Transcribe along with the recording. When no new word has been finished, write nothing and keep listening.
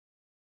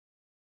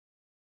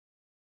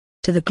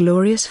to the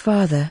glorious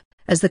Father,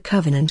 as the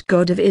covenant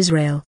God of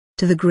Israel,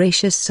 to the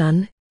gracious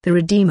Son, the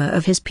Redeemer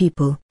of his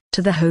people,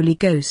 to the Holy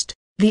Ghost,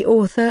 the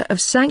author of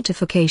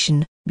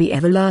sanctification, be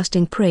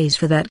everlasting praise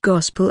for that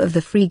gospel of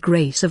the free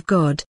grace of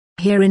God,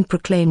 herein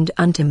proclaimed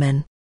unto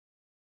men.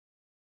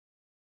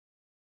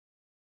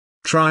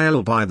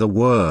 Trial by the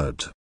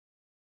Word.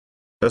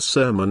 A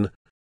Sermon.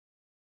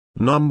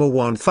 Number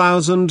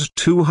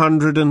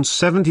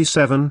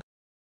 1277.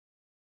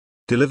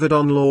 Delivered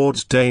on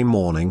Lord's Day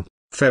morning,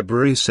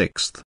 February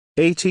 6,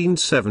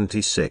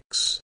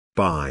 1876,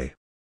 by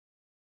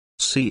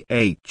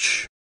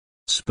C.H.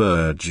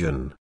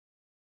 Spurgeon.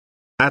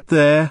 At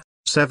their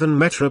 7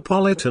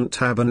 Metropolitan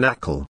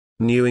Tabernacle,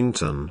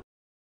 Newington.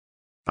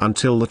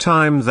 Until the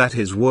time that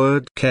his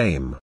word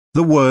came,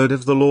 the word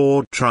of the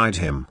Lord tried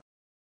him.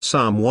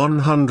 Psalm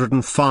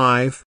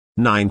 105,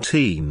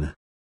 19.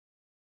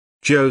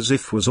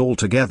 Joseph was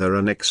altogether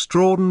an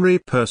extraordinary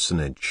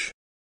personage.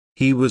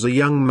 He was a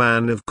young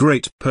man of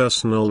great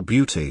personal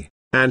beauty,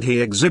 and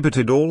he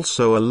exhibited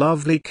also a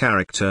lovely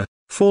character,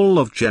 full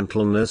of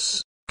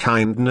gentleness,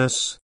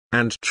 kindness,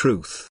 and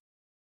truth.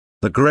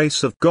 The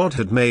grace of God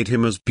had made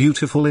him as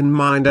beautiful in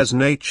mind as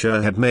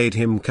nature had made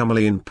him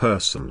comely in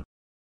person.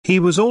 He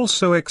was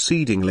also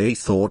exceedingly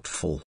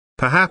thoughtful,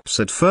 perhaps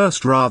at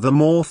first rather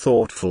more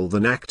thoughtful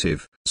than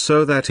active,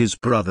 so that his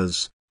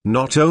brothers,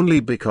 not only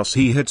because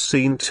he had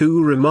seen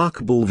 2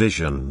 remarkable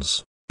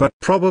visions, but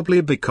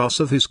probably because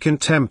of his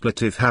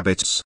contemplative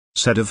habits,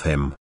 said of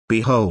him,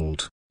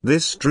 "Behold,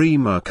 this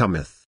dreamer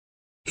cometh."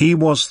 He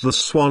was the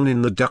swan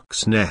in the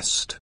duck's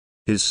nest.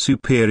 His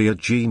superior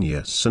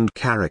genius and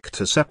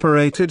character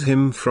separated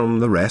him from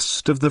the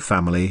rest of the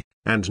family,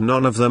 and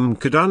none of them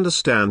could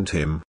understand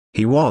him.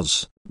 He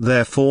was,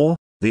 therefore,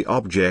 the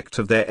object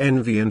of their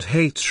envy and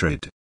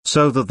hatred,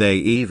 so that they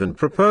even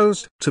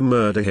proposed to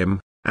murder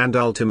him, and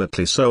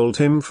ultimately sold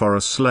him for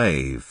a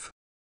slave.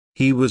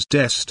 He was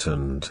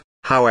destined,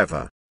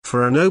 however,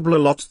 for a nobler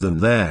lot than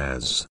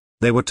theirs.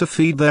 They were to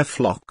feed their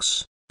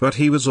flocks, but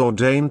he was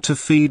ordained to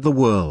feed the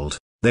world.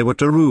 They were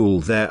to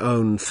rule their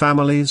own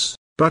families,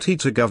 but he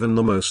to govern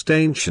the most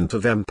ancient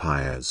of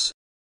empires.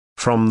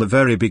 From the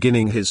very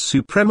beginning his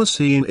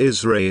supremacy in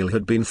Israel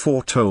had been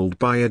foretold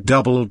by a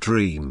double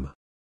dream.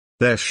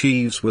 Their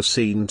sheaves were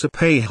seen to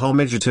pay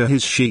homage to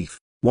his sheaf,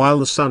 while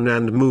the sun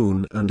and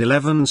moon and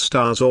 11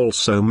 stars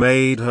also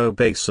made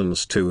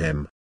obeisance to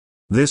him.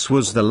 This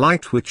was the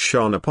light which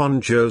shone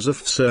upon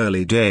Joseph's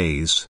early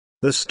days,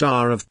 the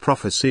star of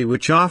prophecy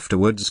which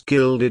afterwards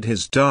gilded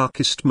his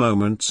darkest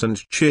moments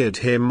and cheered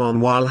him on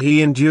while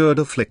he endured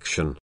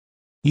affliction.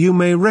 You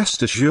may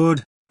rest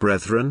assured,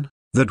 brethren,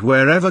 that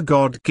wherever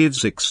God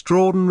gives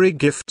extraordinary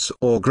gifts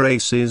or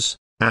graces,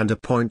 and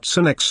appoints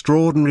an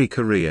extraordinary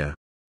career,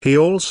 he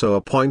also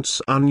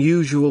appoints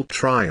unusual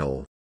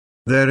trial.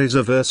 There is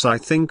a verse, I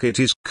think it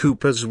is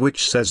Cooper's,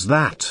 which says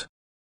that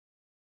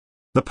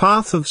the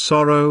path of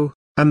sorrow,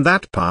 and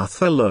that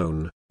path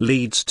alone,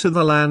 leads to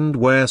the land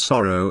where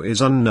sorrow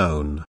is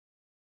unknown.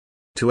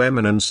 To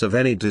eminence of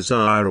any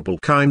desirable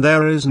kind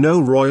there is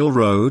no royal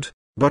road,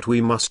 but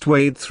we must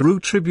wade through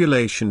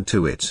tribulation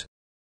to it.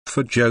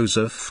 For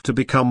Joseph to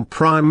become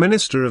Prime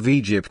Minister of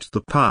Egypt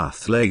the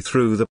path lay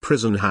through the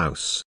prison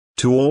house.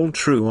 To all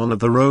true honor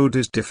the road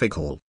is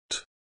difficult.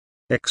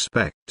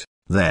 Expect,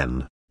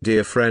 then,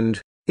 dear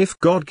friend, if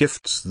God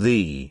gifts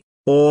thee,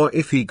 or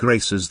if he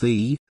graces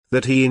thee,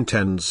 that he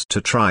intends to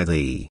try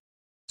thee.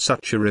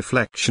 Such a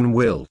reflection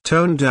will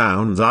tone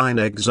down thine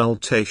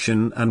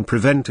exultation and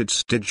prevent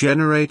its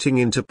degenerating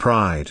into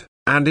pride,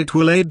 and it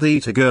will aid thee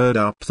to gird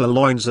up the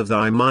loins of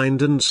thy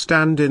mind and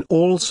stand in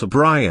all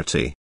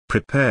sobriety,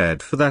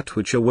 prepared for that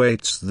which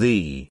awaits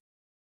thee.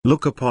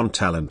 Look upon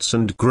talents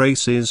and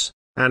graces,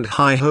 and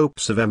high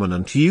hopes of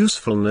eminent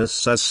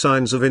usefulness as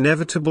signs of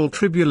inevitable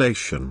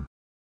tribulation.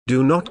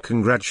 Do not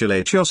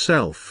congratulate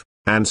yourself,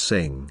 and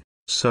sing,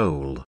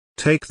 soul,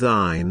 take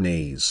thine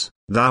ease,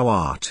 thou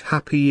art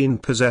happy in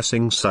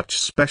possessing such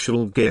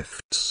special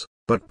gifts,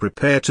 but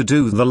prepare to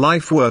do the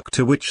life work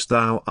to which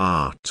thou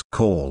art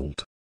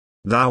called.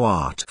 Thou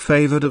art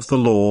favored of the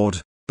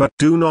Lord, but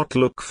do not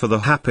look for the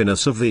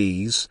happiness of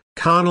ease,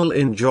 carnal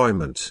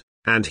enjoyment,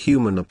 and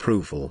human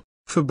approval.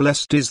 For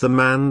blessed is the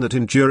man that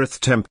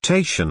endureth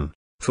temptation,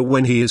 for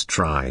when he is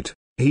tried,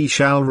 he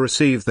shall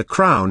receive the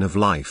crown of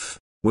life,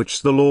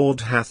 which the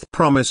Lord hath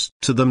promised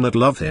to them that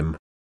love him.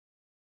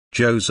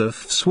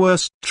 Joseph's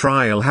worst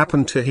trial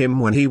happened to him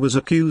when he was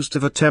accused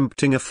of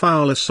attempting a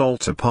foul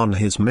assault upon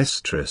his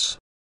mistress.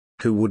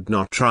 Who would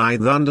not try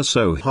under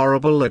so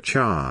horrible a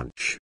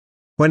charge?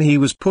 When he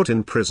was put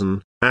in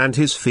prison, and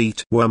his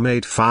feet were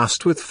made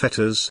fast with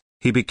fetters,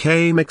 he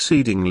became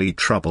exceedingly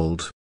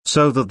troubled,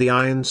 so that the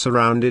iron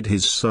surrounded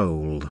his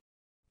soul.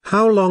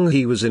 How long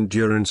he was in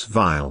durance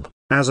vile,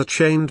 as a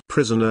chained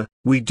prisoner,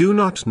 we do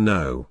not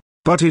know,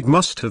 but it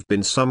must have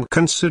been some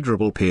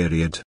considerable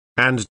period,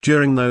 and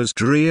during those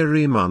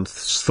dreary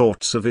months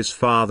thoughts of his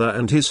father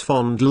and his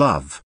fond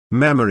love,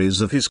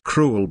 memories of his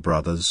cruel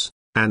brothers,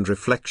 and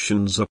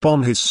reflections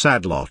upon his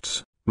sad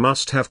lot,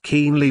 must have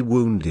keenly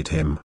wounded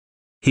him.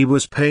 he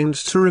was pained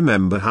to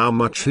remember how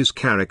much his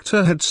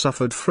character had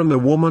suffered from a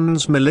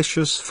woman's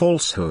malicious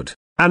falsehood,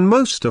 and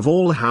most of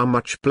all how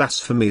much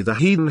blasphemy the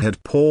heathen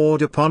had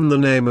poured upon the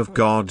name of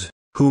God,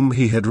 whom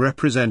he had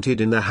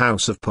represented in the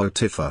house of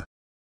Potiphar.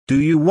 Do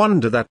you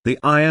wonder that the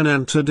iron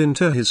entered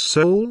into his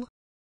soul?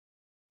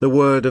 The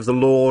word of the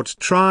Lord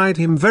tried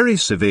him very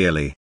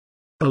severely.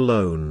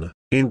 Alone,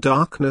 in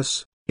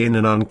darkness, in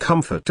an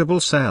uncomfortable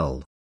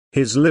cell,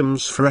 his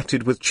limbs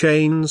fretted with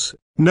chains,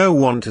 no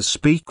one to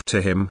speak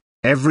to him,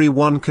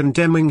 everyone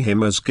condemning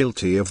him as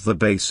guilty of the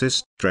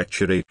basest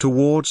treachery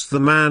towards the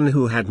man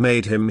who had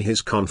made him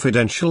his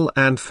confidential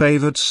and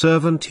favored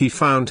servant. He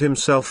found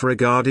himself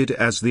regarded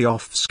as the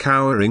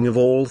offscouring of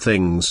all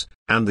things,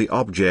 and the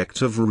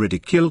object of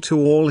ridicule to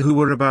all who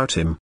were about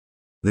him.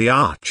 The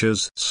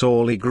archers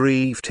sorely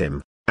grieved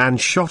him,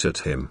 and shot at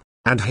him,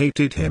 and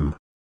hated him.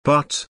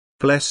 But,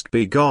 blessed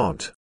be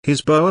God,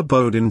 his bow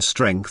abode in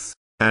strength,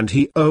 and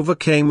he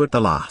overcame at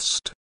the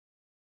last.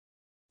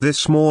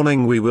 This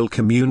morning we will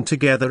commune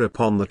together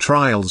upon the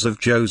trials of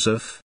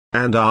Joseph,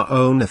 and our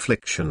own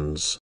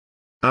afflictions.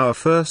 Our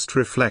first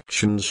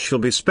reflections shall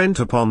be spent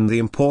upon the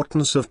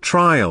importance of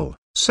trial.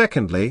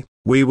 Secondly,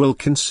 we will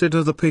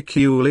consider the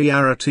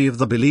peculiarity of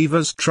the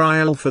believer's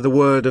trial, for the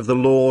word of the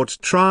Lord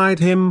tried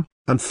him.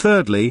 And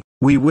thirdly,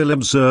 we will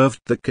observe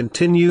the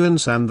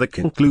continuance and the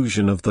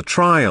conclusion of the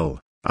trial,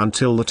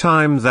 until the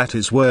time that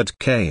his word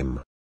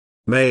came.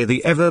 May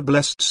the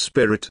ever-blessed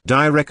Spirit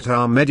direct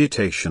our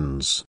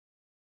meditations.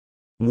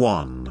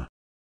 1.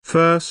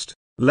 First,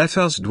 let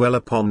us dwell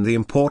upon the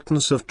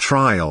importance of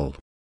trial.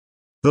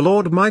 The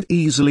Lord might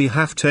easily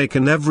have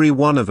taken every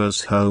one of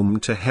us home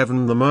to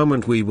heaven the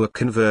moment we were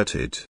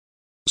converted.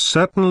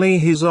 Certainly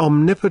his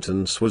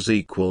omnipotence was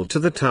equal to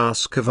the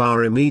task of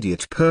our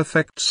immediate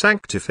perfect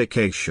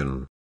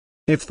sanctification.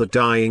 If the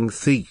dying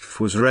thief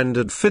was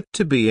rendered fit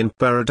to be in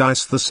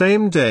paradise the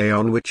same day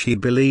on which he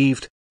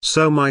believed,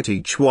 so might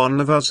each one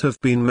of us have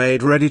been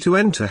made ready to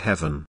enter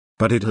heaven,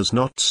 but it has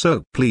not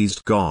so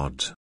pleased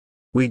God.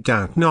 We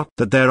doubt not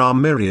that there are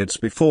myriads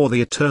before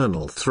the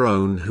eternal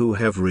throne who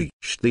have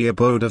reached the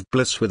abode of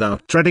bliss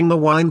without treading the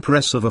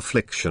winepress of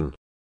affliction.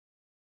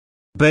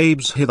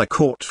 Babes hither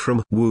caught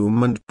from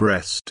womb and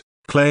breast,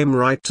 claim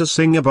right to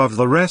sing above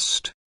the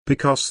rest,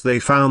 because they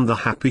found the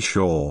happy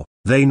shore,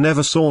 they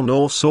never saw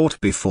nor sought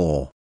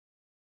before.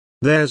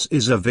 Theirs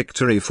is a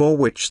victory for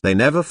which they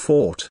never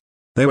fought,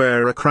 they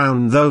wear a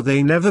crown though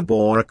they never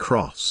bore a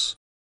cross.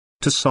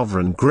 To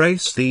sovereign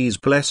grace these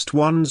blessed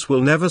ones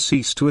will never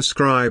cease to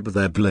ascribe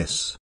their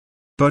bliss.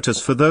 But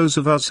as for those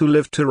of us who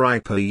live to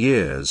riper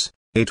years,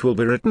 it will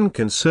be written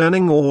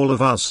concerning all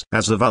of us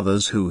as of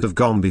others who have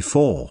gone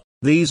before.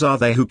 These are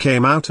they who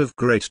came out of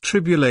great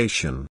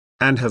tribulation,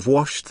 and have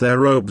washed their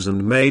robes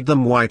and made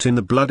them white in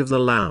the blood of the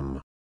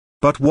Lamb.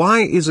 But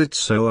why is it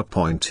so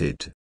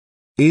appointed?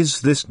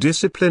 Is this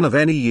discipline of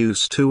any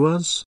use to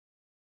us?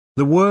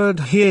 The word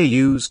here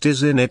used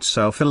is in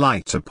itself a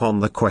light upon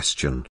the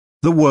question.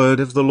 The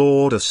word of the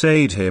Lord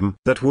assayed him.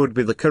 That would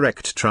be the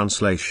correct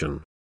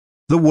translation.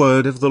 The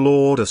word of the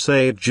Lord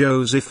assayed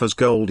Joseph as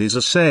gold is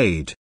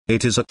assayed.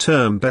 It is a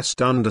term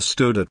best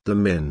understood at the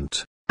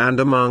mint, and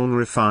among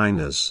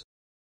refiners.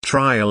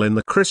 Trial in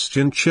the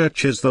Christian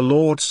church is the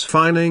Lord's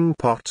fining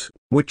pot,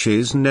 which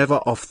is never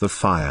off the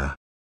fire.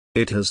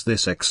 It has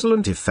this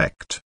excellent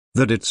effect,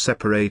 that it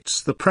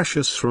separates the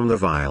precious from the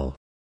vile.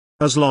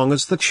 As long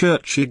as the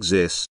church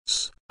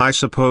exists, I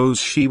suppose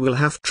she will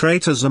have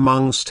traitors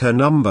amongst her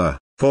number,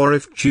 for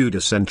if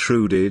Judas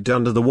intruded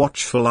under the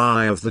watchful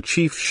eye of the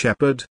chief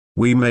shepherd,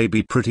 we may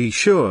be pretty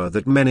sure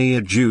that many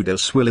a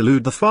Judas will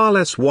elude the far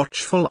less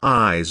watchful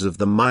eyes of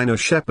the minor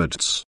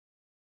shepherds.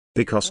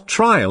 Because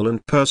trial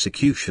and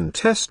persecution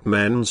test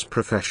men's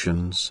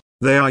professions,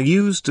 they are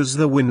used as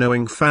the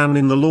winnowing fan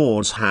in the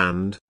Lord's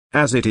hand,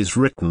 as it is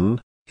written,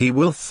 He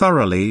will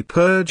thoroughly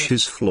purge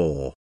his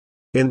floor.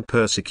 In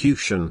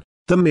persecution,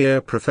 the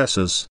mere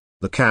professors,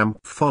 the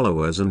camp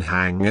followers and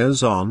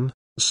hangers-on,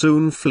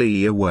 soon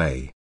flee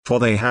away, for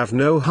they have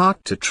no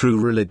heart to true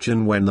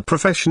religion when the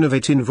profession of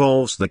it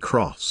involves the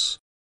cross.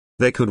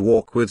 They could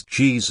walk with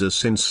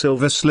Jesus in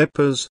silver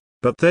slippers,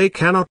 but they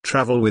cannot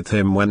travel with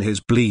him when his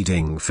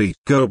bleeding feet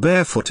go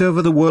barefoot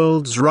over the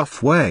world's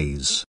rough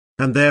ways,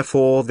 and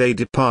therefore they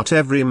depart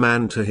every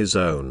man to his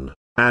own,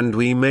 and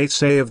we may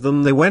say of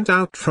them they went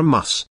out from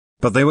us,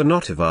 but they were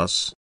not of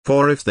us,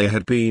 for if they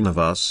had been of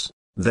us,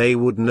 they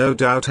would no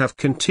doubt have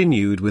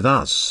continued with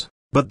us,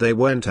 but they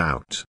went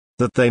out,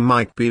 that they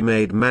might be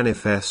made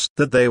manifest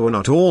that they were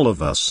not all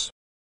of us.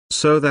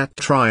 So that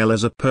trial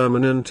as a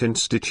permanent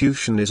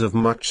institution is of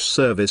much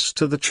service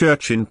to the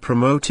church in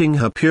promoting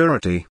her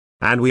purity.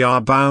 And we are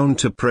bound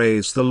to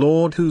praise the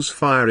Lord whose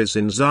fire is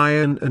in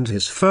Zion and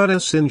his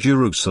furnace in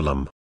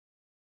Jerusalem.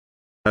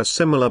 A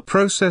similar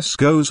process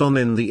goes on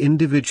in the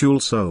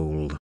individual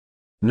soul.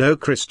 No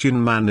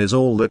Christian man is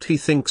all that he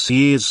thinks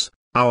he is,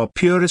 our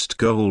purest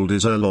gold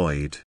is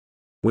alloyed.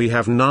 We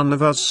have none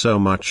of us so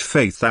much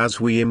faith as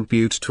we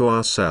impute to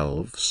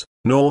ourselves,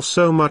 nor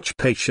so much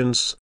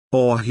patience,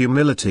 or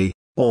humility,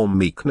 or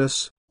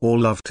meekness, or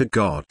love to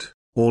God,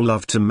 or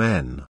love to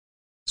men.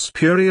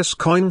 Spurious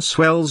coin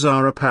swells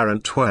our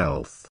apparent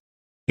wealth.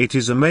 It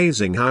is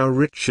amazing how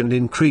rich and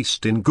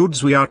increased in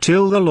goods we are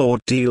till the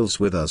Lord deals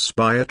with us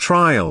by a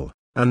trial,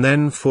 and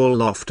then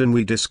full often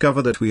we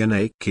discover that we are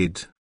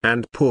naked,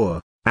 and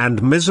poor,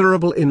 and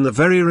miserable in the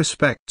very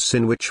respects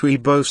in which we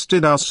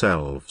boasted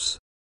ourselves.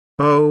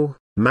 O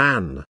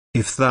man,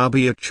 if thou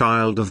be a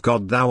child of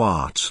God, thou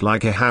art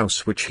like a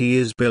house which he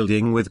is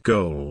building with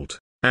gold,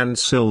 and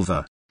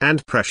silver,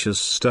 and precious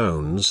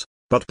stones,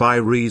 but by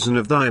reason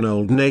of thine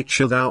old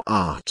nature thou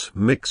art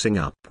mixing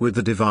up with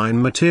the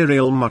divine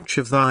material much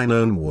of thine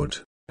own wood,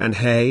 and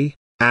hay,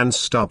 and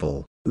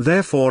stubble.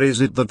 Therefore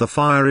is it that the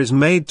fire is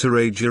made to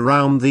rage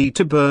around thee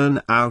to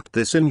burn out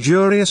this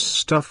injurious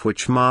stuff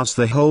which mars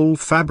the whole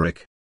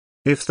fabric.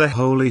 If the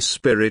Holy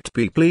Spirit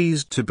be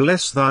pleased to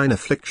bless thine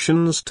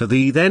afflictions to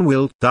thee, then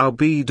wilt thou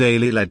be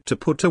daily led to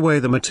put away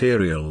the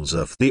materials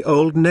of the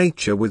old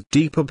nature with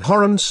deep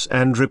abhorrence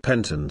and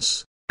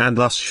repentance, and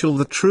thus shall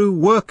the true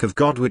work of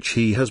God which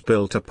he has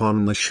built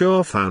upon the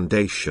sure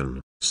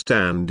foundation,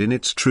 stand in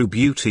its true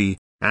beauty,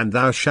 and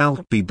thou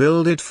shalt be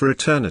builded for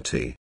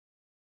eternity.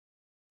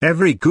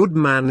 Every good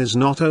man is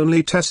not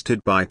only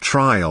tested by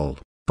trial,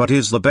 but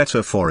is the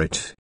better for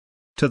it.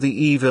 To the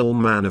evil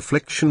man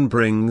affliction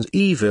brings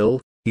evil,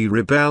 he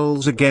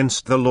rebels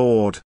against the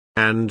Lord,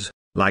 and,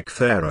 like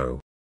Pharaoh,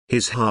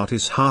 his heart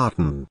is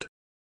hardened.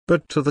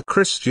 But to the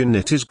Christian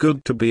it is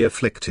good to be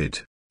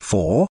afflicted,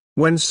 for,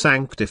 when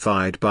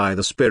sanctified by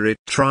the Spirit,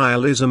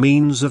 trial is a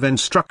means of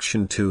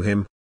instruction to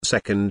him,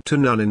 second to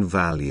none in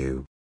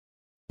value.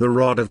 The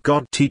rod of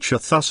God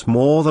teacheth us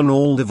more than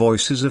all the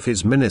voices of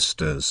his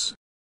ministers.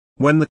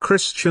 When the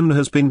Christian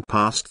has been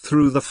passed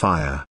through the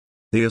fire,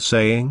 the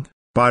assaying,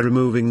 by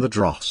removing the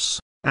dross,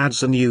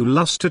 adds a new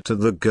lustre to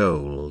the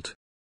gold.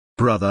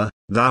 Brother,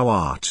 thou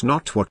art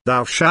not what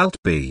thou shalt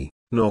be,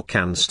 nor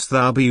canst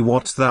thou be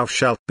what thou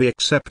shalt be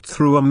except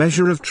through a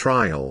measure of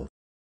trial.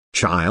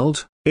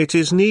 Child, it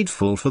is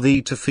needful for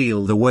thee to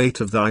feel the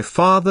weight of thy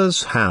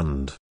father's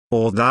hand,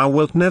 or thou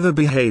wilt never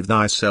behave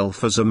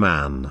thyself as a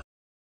man.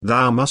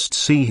 Thou must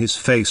see his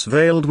face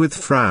veiled with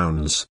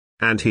frowns,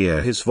 and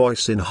hear his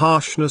voice in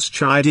harshness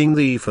chiding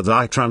thee for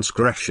thy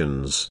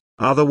transgressions,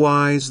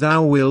 otherwise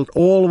thou wilt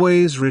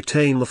always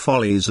retain the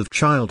follies of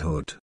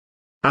childhood.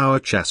 Our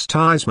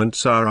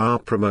chastisements are our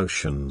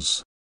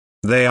promotions.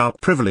 They are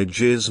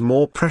privileges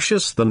more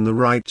precious than the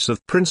rights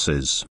of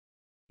princes.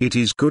 It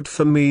is good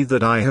for me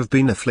that I have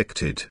been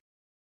afflicted.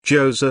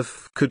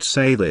 Joseph could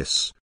say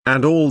this,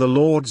 and all the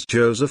Lord's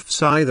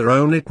Josephs either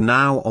own it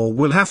now or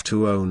will have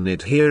to own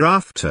it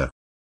hereafter.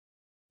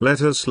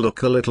 Let us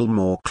look a little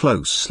more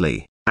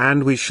closely,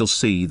 and we shall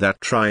see that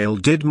trial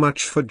did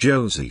much for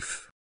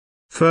Joseph.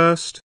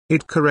 First,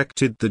 it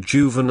corrected the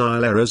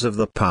juvenile errors of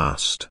the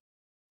past.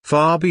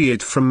 Far be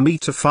it from me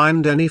to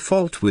find any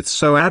fault with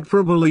so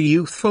admirable a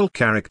youthful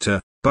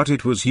character, but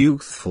it was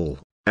youthful,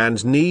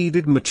 and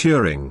needed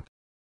maturing.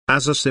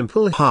 As a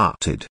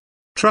simple-hearted,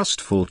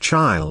 trustful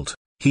child,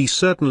 he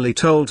certainly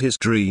told his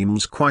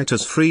dreams quite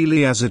as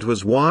freely as it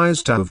was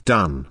wise to have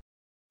done.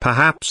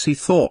 Perhaps he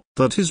thought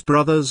that his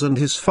brothers and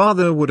his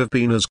father would have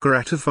been as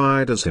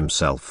gratified as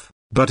himself,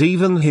 but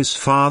even his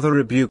father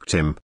rebuked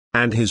him,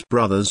 and his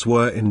brothers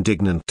were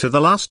indignant to the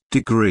last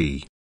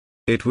degree.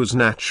 It was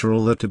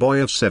natural that a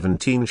boy of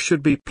 17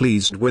 should be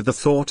pleased with the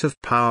thought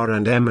of power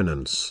and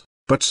eminence,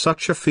 but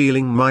such a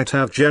feeling might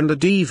have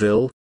gendered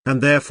evil, and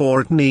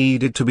therefore it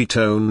needed to be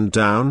toned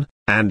down,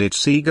 and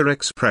its eager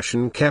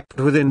expression kept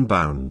within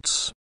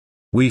bounds.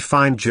 We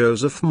find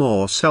Joseph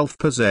more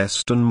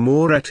self-possessed and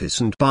more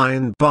reticent by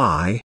and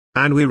by,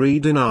 and we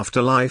read in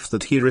after life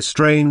that he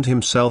restrained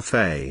himself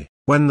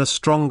when the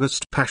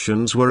strongest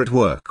passions were at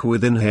work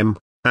within him,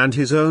 and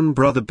his own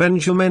brother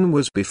Benjamin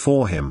was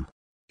before him.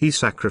 He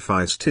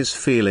sacrificed his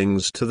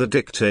feelings to the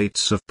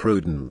dictates of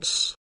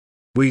prudence.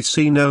 We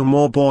see no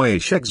more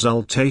boyish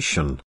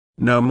exultation,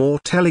 no more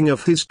telling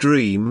of his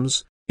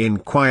dreams. In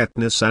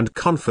quietness and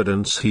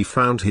confidence he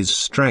found his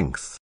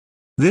strength.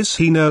 This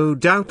he no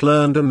doubt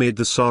learned amid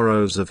the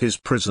sorrows of his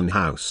prison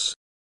house.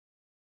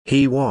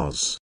 He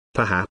was,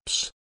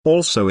 perhaps,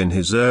 also in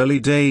his early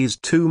days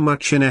too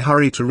much in a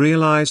hurry to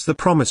realize the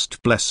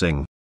promised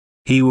blessing.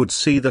 He would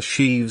see the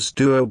sheaves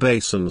do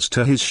obeisance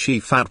to his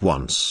sheaf at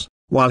once,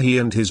 while he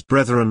and his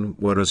brethren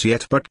were as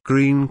yet but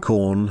green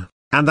corn,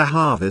 and the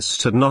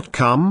harvest had not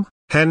come.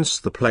 Hence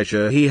the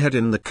pleasure he had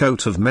in the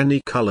coat of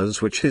many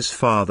colors which his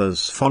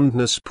father's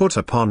fondness put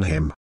upon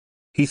him.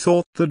 He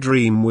thought the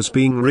dream was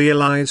being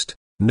realized,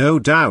 no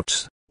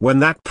doubt, when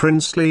that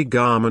princely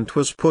garment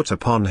was put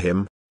upon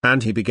him,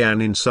 and he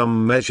began in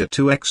some measure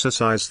to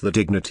exercise the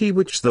dignity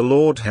which the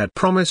Lord had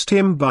promised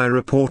him by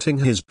reporting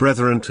his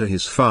brethren to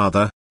his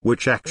father,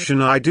 which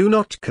action I do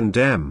not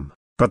condemn,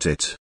 but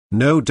it,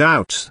 no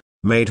doubt,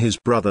 made his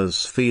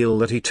brothers feel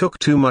that he took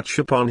too much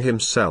upon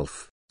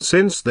himself,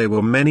 since they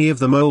were many of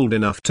them old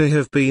enough to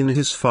have been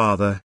his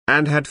father,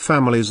 and had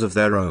families of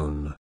their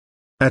own.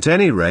 At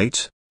any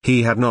rate,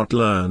 he had not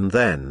learned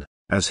then,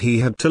 as he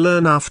had to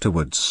learn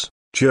afterwards,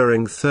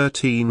 during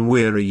 13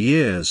 weary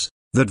years,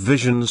 that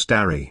visions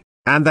tarry,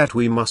 and that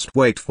we must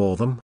wait for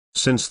them,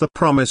 since the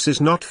promise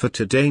is not for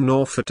today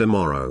nor for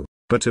tomorrow,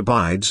 but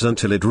abides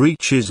until it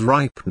reaches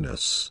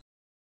ripeness.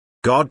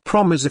 God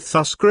promiseth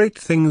us great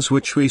things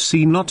which we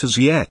see not as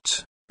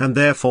yet, and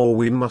therefore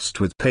we must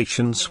with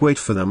patience wait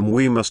for them.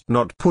 We must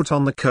not put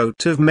on the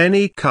coat of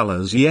many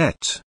colors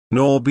yet,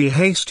 nor be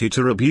hasty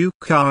to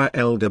rebuke our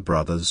elder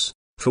brothers,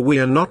 for we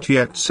are not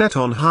yet set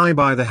on high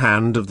by the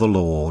hand of the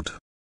Lord.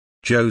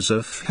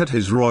 Joseph had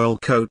his royal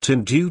coat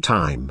in due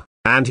time,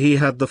 and he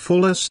had the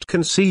fullest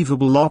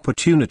conceivable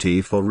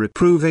opportunity for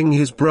reproving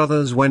his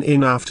brothers when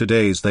in after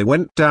days they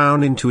went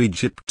down into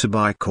Egypt to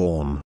buy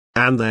corn,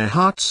 and their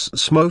hearts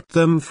smote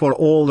them for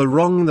all the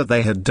wrong that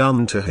they had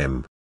done to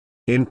him.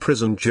 In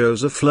prison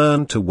Joseph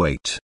learned to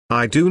wait.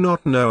 I do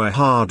not know a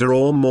harder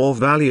or more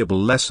valuable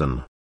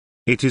lesson.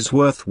 It is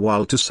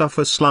worthwhile to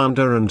suffer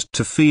slander and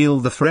to feel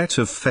the fret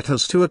of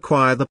fetters to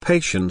acquire the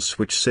patience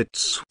which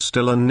sits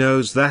still and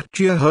knows that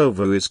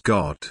Jehovah is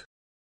God.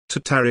 To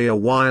tarry a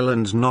while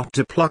and not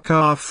to pluck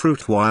our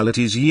fruit while it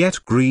is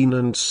yet green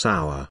and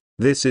sour,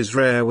 this is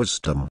rare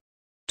wisdom.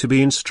 To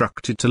be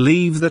instructed to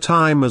leave the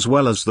time as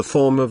well as the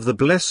form of the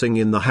blessing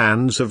in the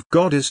hands of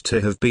God is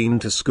to have been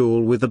to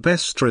school with the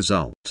best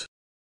result.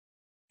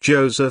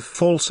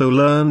 Joseph also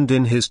learned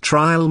in his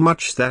trial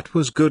much that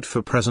was good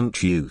for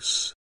present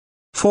use.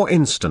 For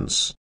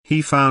instance,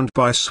 he found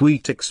by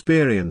sweet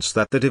experience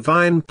that the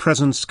divine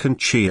presence can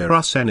cheer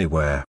us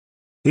anywhere.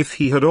 If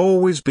he had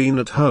always been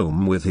at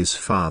home with his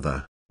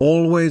father,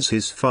 always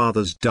his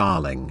father's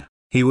darling,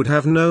 he would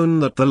have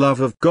known that the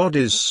love of God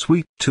is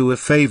sweet to a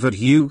favored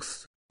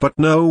youth, but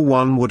no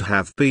one would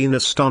have been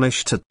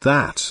astonished at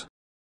that.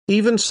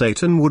 Even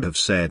Satan would have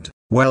said,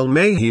 "Well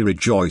may he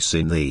rejoice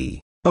in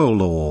thee, O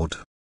Lord.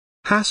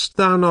 Hast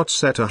thou not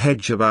set a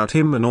hedge about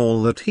him and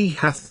all that he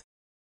hath?"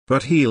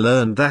 But he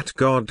learned that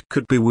God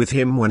could be with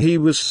him when he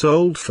was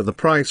sold for the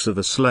price of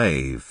a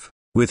slave,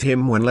 with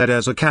him when led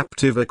as a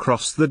captive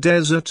across the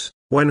desert,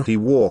 when he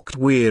walked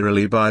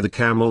wearily by the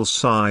camel's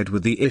side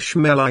with the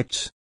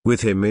Ishmaelite,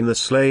 with him in the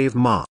slave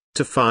mart,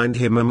 to find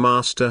him a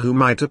master who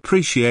might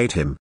appreciate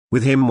him,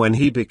 with him when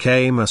he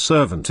became a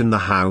servant in the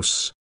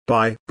house,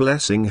 by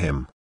blessing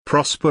him,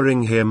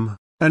 prospering him,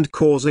 and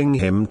causing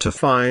him to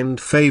find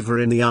favor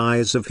in the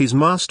eyes of his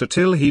master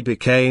till he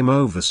became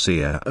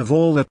overseer of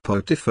all that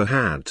Potiphar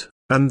had,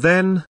 and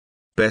then,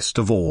 best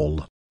of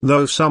all,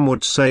 though some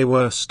would say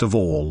worst of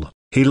all,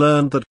 he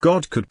learned that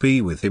God could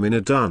be with him in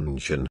a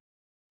dungeon.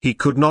 He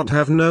could not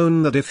have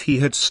known that if he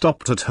had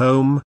stopped at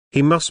home,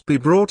 he must be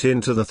brought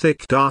into the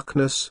thick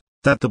darkness,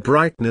 that the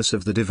brightness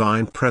of the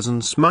divine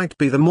presence might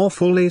be the more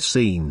fully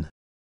seen.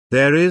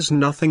 There is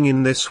nothing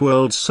in this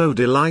world so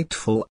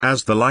delightful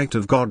as the light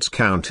of God's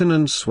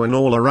countenance when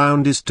all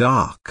around is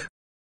dark.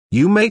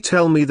 You may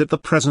tell me that the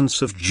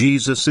presence of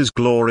Jesus is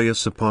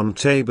glorious upon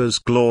Tabor's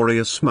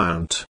glorious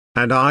mount,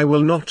 and I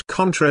will not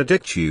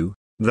contradict you,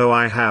 though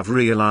I have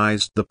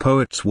realized the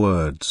poet's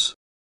words.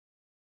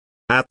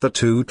 At the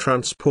too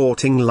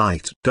transporting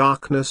light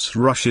darkness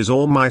rushes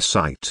all my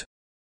sight.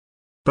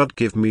 But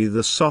give me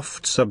the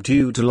soft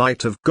subdued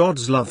light of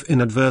God's love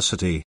in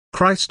adversity,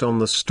 Christ on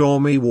the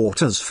stormy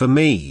waters for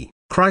me,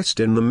 Christ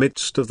in the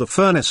midst of the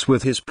furnace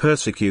with his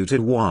persecuted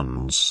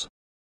ones.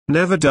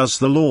 Never does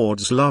the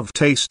Lord's love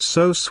taste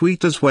so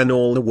sweet as when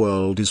all the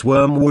world is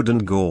wormwood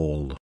and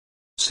gall.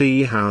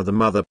 See how the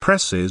mother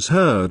presses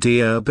her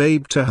dear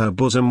babe to her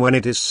bosom when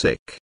it is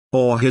sick,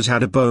 or has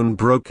had a bone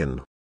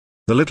broken.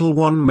 The little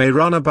one may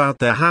run about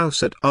their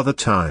house at other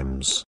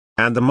times,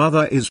 and the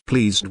mother is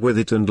pleased with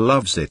it and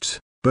loves it.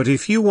 But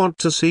if you want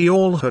to see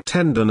all her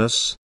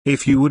tenderness,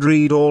 if you would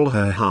read all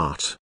her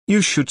heart,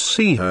 you should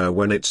see her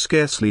when it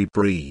scarcely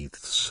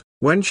breathes,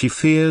 when she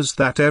fears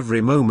that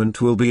every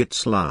moment will be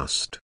its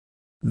last.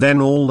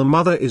 Then all the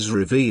mother is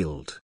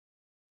revealed.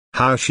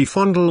 How she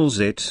fondles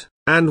it,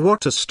 and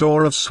what a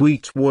store of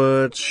sweet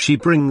words she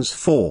brings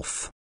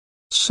forth.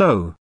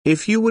 So,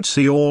 if you would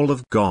see all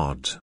of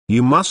God,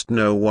 you must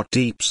know what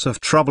deeps of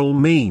trouble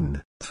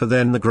mean, for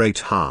then the great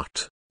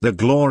heart, the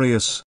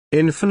glorious,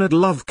 infinite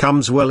love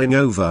comes welling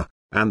over,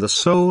 and the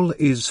soul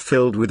is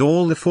filled with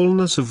all the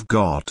fullness of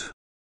God.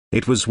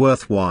 It was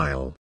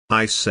worthwhile,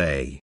 I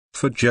say,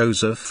 for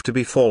Joseph to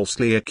be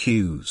falsely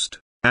accused,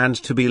 and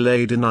to be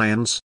laid in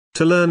irons,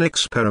 to learn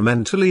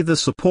experimentally the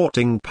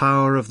supporting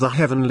power of the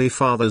Heavenly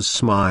Father's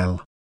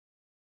smile.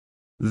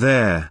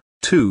 There,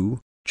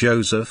 too,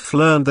 Joseph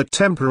learned that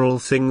temporal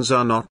things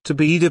are not to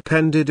be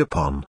depended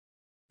upon.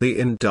 The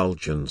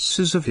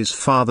indulgences of his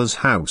father's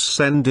house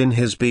end in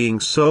his being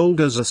sold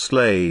as a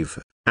slave,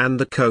 and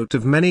the coat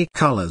of many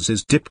colors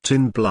is dipped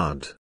in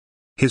blood.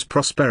 His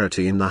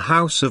prosperity in the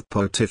house of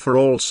Potiphar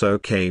also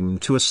came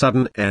to a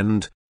sudden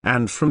end,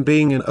 and from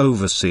being an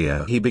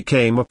overseer he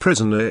became a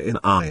prisoner in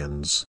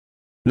irons.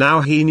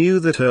 Now he knew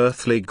that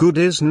earthly good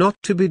is not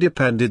to be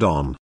depended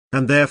on,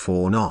 and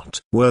therefore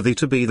not worthy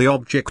to be the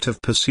object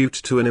of pursuit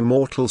to an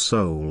immortal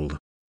soul.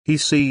 He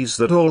sees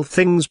that all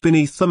things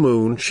beneath the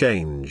moon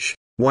change,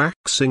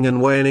 waxing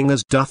and waning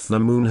as doth the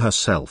moon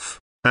herself,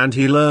 and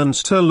he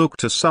learns to look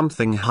to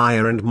something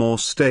higher and more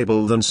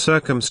stable than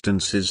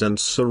circumstances and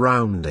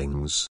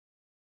surroundings.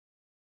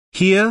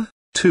 Here,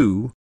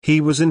 too,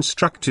 he was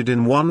instructed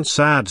in one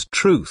sad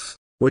truth,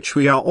 which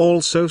we are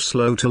all so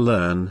slow to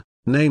learn,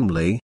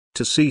 namely,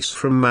 to cease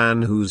from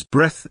man whose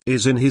breath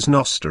is in his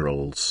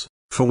nostrils,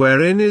 for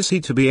wherein is he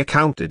to be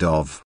accounted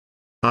of?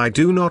 I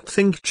do not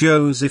think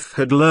Joseph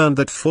had learned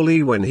that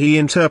fully when he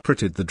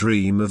interpreted the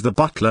dream of the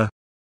butler.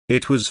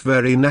 It was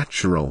very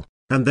natural,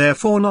 and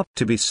therefore not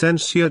to be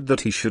censured,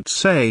 that he should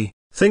say,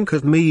 "Think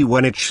of me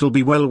when it shall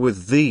be well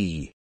with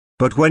thee."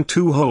 But when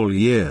 2 whole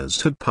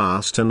years had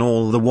passed and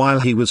all the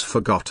while he was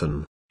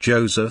forgotten,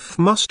 Joseph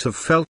must have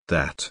felt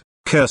that,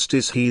 "Cursed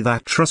is he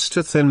that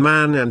trusteth in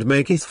man and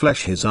maketh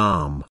flesh his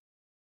arm."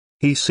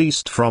 He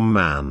ceased from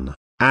man,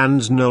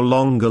 and no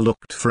longer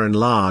looked for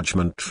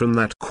enlargement from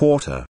that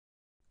quarter.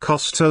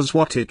 Cost us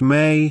what it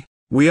may,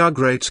 we are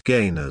great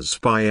gainers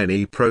by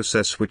any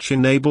process which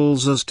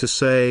enables us to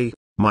say,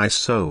 "My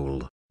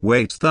soul,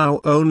 wait thou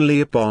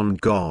only upon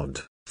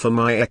God, for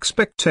my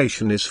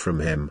expectation is from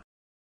him."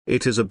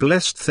 It is a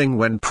blessed thing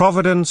when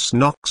Providence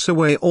knocks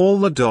away all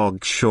the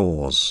dog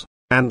shores,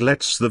 and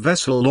lets the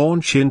vessel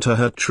launch into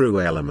her true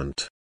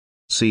element.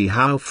 See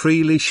how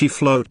freely she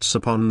floats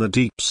upon the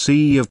deep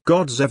sea of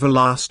God's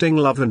everlasting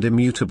love and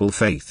immutable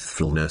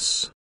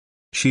faithfulness.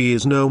 She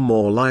is no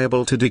more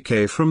liable to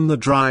decay from the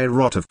dry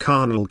rot of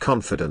carnal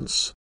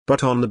confidence,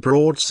 but on the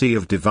broad sea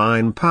of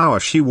divine power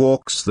she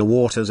walks the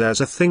waters as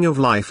a thing of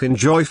life in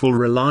joyful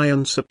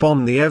reliance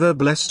upon the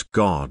ever-blessed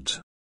God.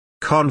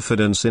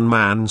 Confidence in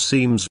man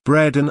seems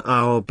bred in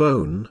our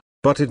bone,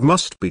 but it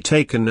must be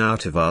taken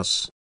out of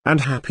us,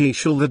 and happy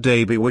shall the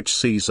day be which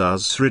sees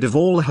us rid of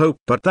all hope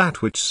but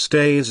that which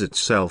stays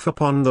itself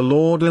upon the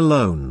Lord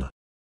alone.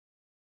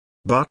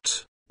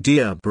 But,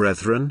 dear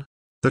brethren,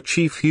 the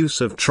chief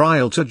use of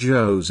trial to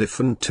Joseph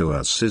and to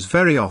us is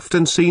very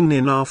often seen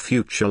in our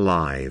future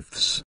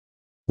lives.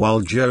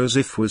 While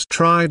Joseph was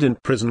tried in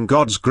prison,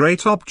 God's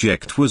great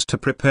object was to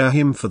prepare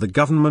him for the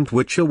government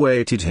which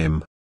awaited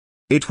him.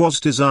 It was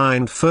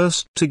designed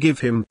first to give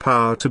him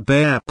power to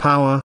bear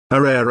power,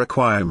 a rare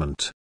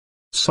requirement.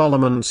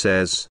 Solomon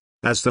says,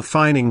 "As the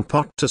fining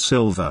pot to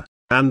silver,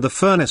 and the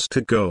furnace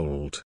to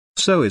gold,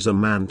 so is a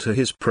man to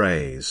his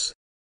praise."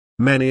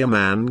 Many a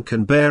man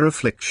can bear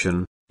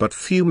affliction, but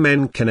few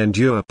men can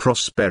endure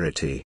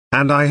prosperity,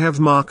 and I have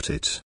marked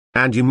it,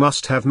 and you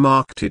must have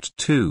marked it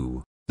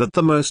too, that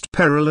the most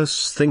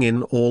perilous thing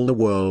in all the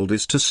world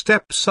is to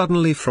step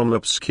suddenly from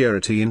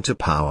obscurity into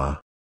power.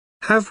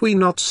 Have we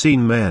not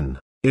seen men,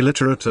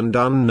 illiterate and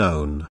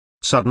unknown,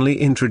 suddenly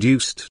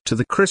introduced to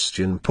the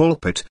Christian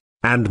pulpit,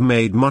 and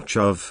made much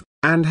of,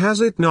 and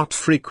has it not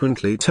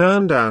frequently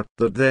turned out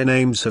that their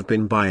names have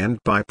been by and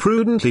by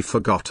prudently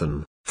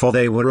forgotten, for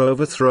they were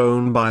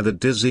overthrown by the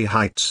dizzy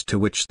heights to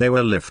which they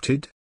were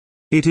lifted?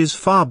 It is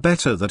far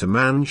better that a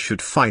man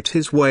should fight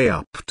his way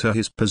up to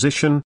his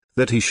position,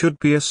 that he should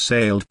be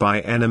assailed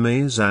by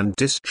enemies and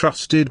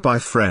distrusted by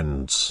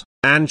friends,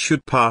 and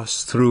should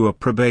pass through a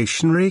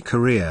probationary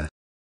career.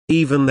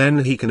 Even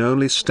then he can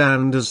only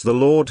stand as the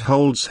Lord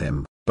holds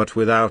him, but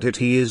without it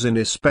he is in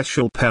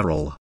especial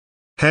peril.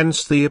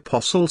 Hence the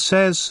Apostle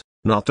says,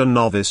 "Not a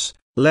novice,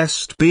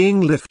 lest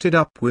being lifted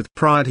up with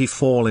pride he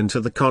fall into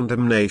the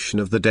condemnation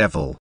of the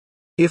devil."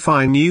 If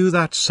I knew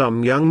that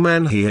some young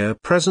man here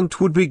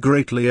present would be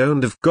greatly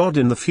owned of God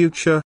in the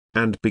future,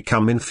 and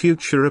become in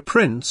future a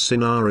prince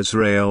in our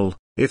Israel,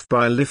 if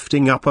by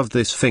lifting up of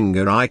this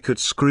finger I could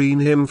screen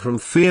him from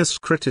fierce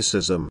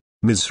criticism,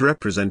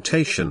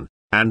 misrepresentation,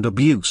 and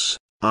abuse,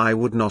 I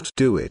would not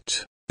do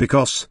it,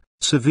 because,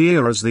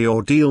 severe as the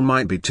ordeal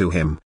might be to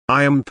him,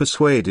 I am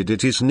persuaded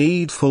it is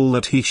needful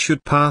that he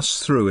should pass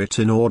through it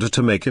in order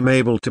to make him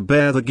able to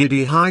bear the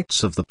giddy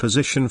heights of the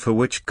position for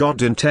which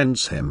God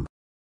intends him.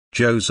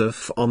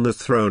 Joseph on the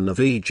throne of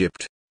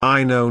Egypt,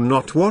 I know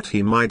not what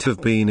he might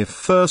have been if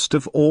first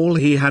of all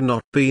he had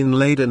not been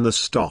laid in the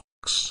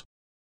stocks.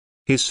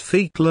 His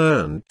feet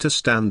learned to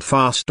stand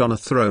fast on a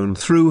throne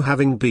through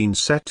having been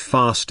set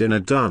fast in a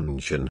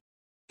dungeon.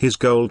 His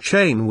gold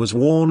chain was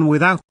worn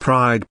without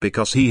pride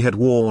because he had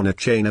worn a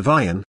chain of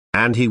iron,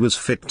 and he was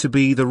fit to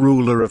be the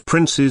ruler of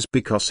princes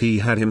because he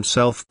had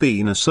himself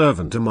been a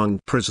servant among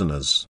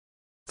prisoners.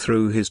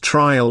 Through his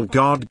trial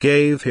God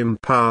gave him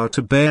power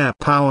to bear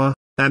power,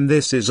 and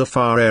this is a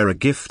far rarer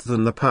gift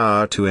than the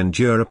power to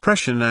endure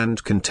oppression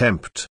and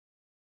contempt.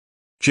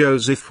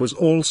 Joseph was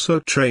also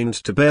trained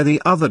to bear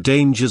the other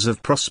dangers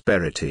of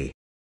prosperity.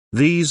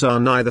 These are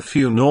neither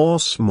few nor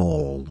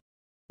small.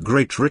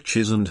 Great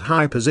riches and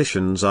high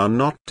positions are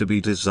not to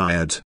be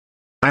desired.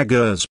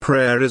 Agur's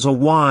prayer is a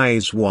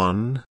wise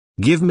one,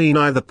 "Give me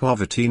neither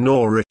poverty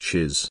nor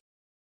riches."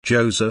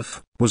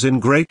 Joseph was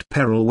in great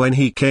peril when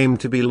he came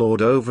to be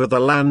lord over the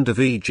land of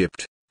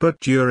Egypt, but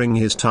during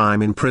his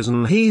time in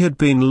prison he had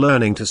been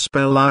learning to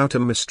spell out a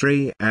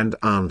mystery and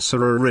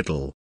answer a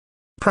riddle.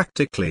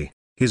 Practically,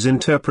 his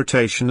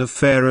interpretation of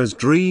Pharaoh's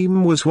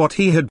dream was what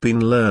he had been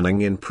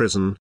learning in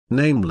prison,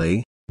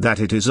 namely, that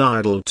it is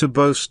idle to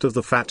boast of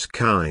the fat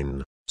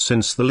kine,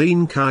 since the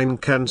lean kine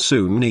can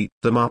soon eat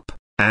them up,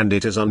 and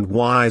it is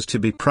unwise to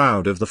be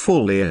proud of the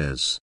full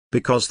ears,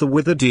 because the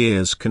withered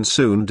ears can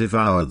soon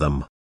devour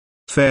them.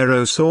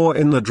 Pharaoh saw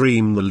in the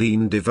dream the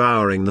lean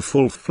devouring the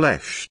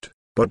full-fleshed,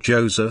 but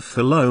Joseph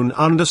alone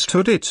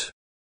understood it.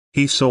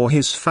 He saw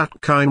his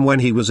fat kine when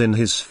he was in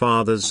his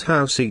father's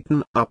house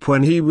eaten up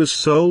when he was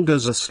sold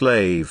as a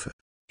slave.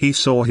 He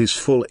saw his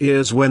full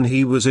ears when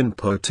he was in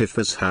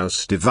Potiphar's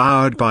house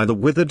devoured by the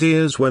withered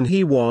ears when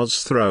he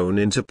was thrown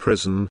into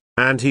prison,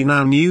 and he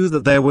now knew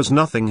that there was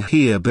nothing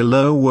here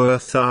below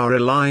worth our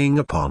relying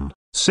upon,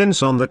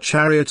 since on the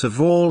chariot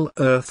of all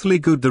earthly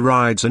good there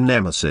rides a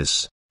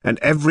nemesis, and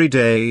every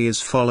day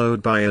is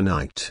followed by a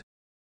night.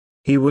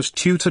 He was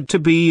tutored to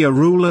be a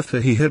ruler, for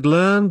he had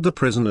learned the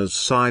prisoner's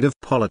side of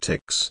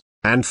politics,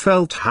 and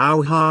felt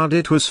how hard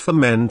it was for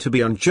men to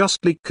be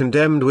unjustly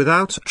condemned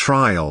without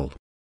trial.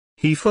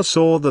 He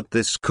foresaw that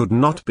this could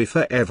not be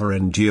forever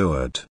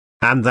endured,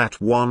 and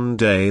that one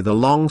day the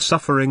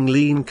long-suffering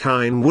lean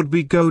kine would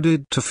be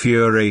goaded to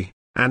fury,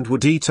 and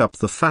would eat up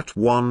the fat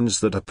ones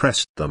that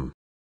oppressed them.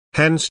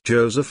 Hence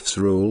Joseph's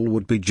rule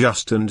would be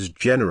just and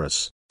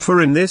generous,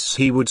 for in this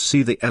he would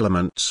see the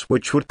elements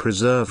which would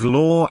preserve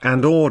law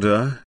and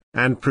order,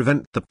 and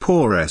prevent the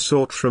poor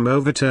sort from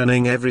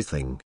overturning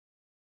everything.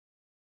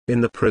 In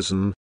the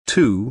prison,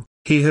 too,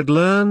 he had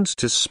learned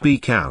to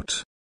speak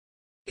out.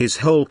 His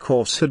whole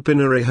course had been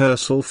a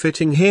rehearsal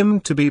fitting him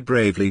to be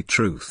bravely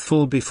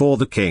truthful before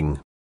the king.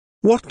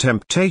 What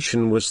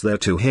temptation was there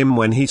to him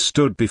when he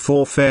stood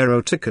before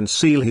Pharaoh to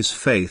conceal his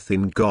faith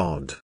in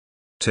God?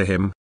 To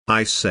him,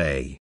 I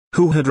say,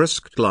 who had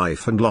risked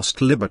life and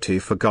lost liberty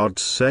for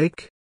God's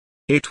sake?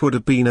 It would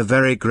have been a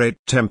very great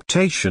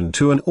temptation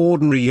to an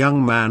ordinary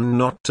young man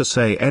not to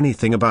say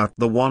anything about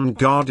the one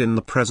God in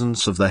the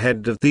presence of the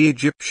head of the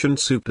Egyptian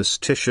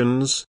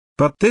superstitions.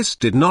 But this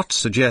did not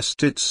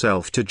suggest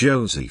itself to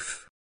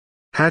Joseph.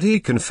 Had he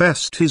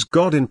confessed his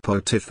God in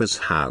Potiphar's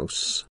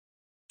house?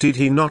 Did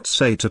he not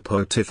say to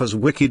Potiphar's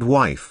wicked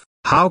wife,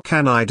 "How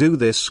can I do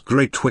this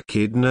great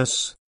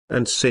wickedness,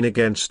 and sin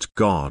against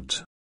God?"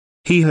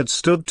 He had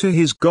stood to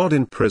his God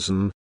in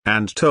prison,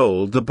 and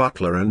told the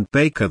butler and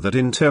baker that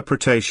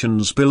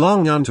interpretations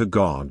belong unto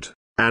God,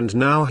 and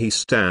now he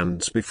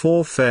stands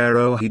before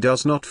Pharaoh. He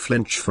does not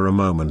flinch for a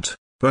moment,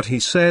 but he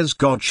says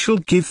God shall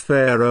give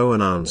Pharaoh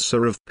an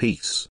answer of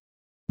peace.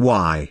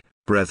 Why,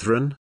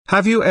 brethren,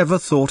 have you ever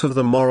thought of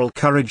the moral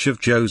courage of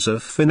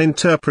Joseph in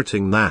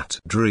interpreting that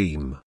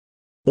dream?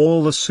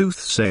 All the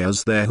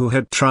soothsayers there who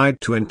had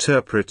tried to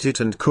interpret it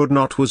and could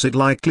not, was it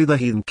likely the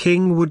heathen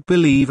king would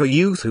believe a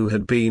youth who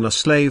had been a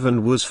slave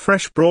and was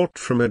fresh brought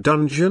from a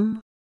dungeon?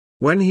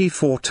 When he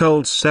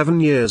foretold 7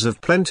 years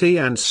of plenty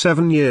and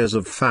 7 years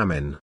of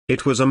famine,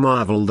 it was a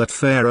marvel that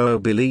Pharaoh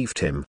believed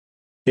him.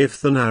 If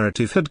the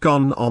narrative had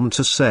gone on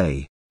to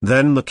say,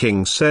 "Then the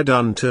king said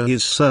unto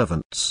his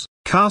servants,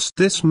 Cast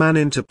this man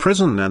into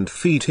prison and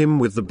feed him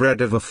with the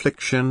bread of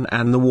affliction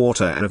and the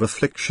water of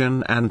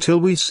affliction until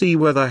we see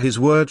whether his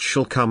word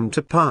shall come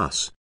to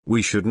pass,"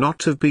 we should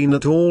not have been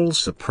at all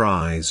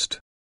surprised.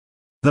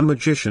 The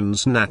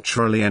magicians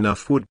naturally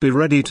enough would be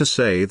ready to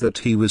say that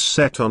he was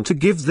set on to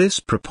give this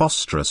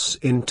preposterous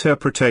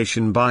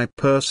interpretation by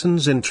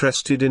persons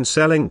interested in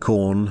selling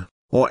corn,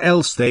 or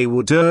else they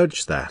would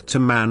urge that a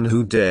man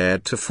who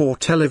dared to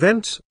foretell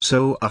events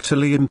so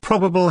utterly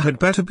improbable had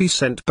better be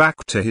sent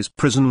back to his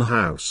prison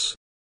house.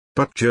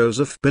 But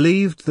Joseph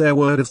believed their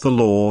word of the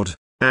Lord,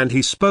 and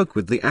he spoke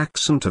with the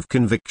accent of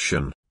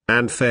conviction,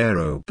 and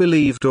Pharaoh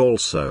believed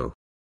also.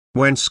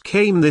 Whence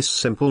came this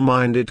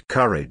simple-minded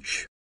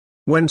courage?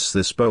 Whence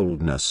this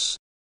boldness?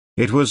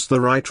 It was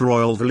the right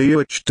royal value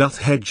which doth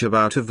hedge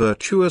about a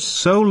virtuous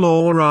soul,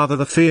 or rather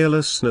the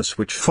fearlessness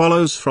which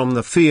follows from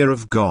the fear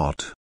of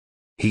God.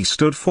 He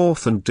stood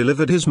forth and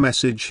delivered his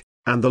message,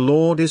 and the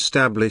Lord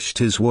established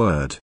his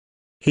word.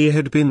 He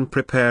had been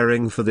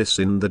preparing for this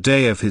in the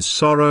day of his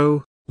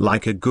sorrow,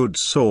 like a good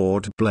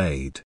sword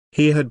blade.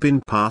 He had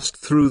been passed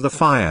through the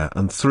fire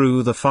and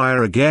through the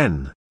fire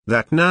again,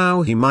 that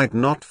now he might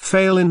not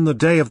fail in the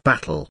day of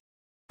battle.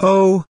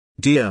 Oh,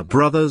 dear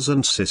brothers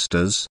and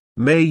sisters,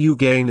 may you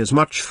gain as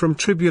much from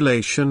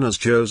tribulation as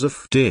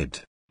Joseph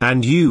did,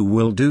 and you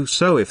will do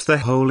so if the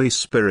Holy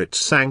Spirit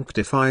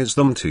sanctifies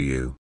them to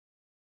you.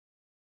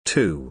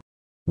 2.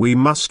 We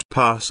must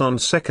pass on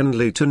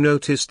secondly to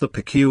notice the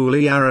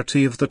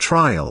peculiarity of the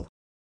trial.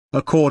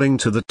 According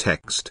to the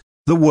text,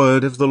 the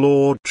word of the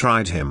Lord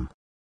tried him.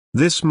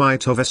 This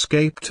might have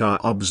escaped our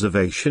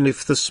observation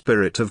if the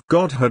Spirit of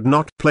God had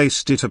not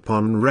placed it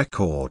upon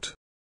record.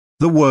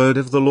 The word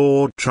of the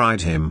Lord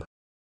tried him.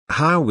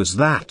 How was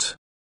that?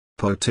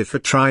 Potiphar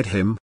tried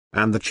him,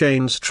 and the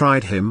chains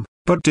tried him,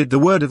 but did the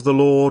word of the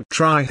Lord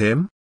try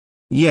him?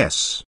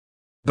 Yes.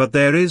 But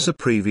there is a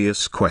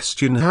previous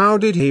question: how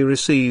did he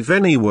receive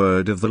any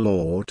word of the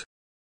Lord?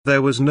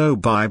 There was no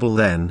Bible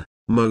then,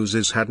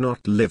 Moses had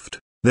not lived,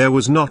 there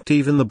was not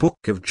even the book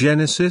of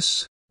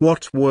Genesis.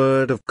 What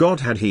word of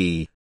God had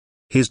he?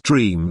 His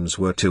dreams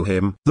were to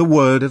him the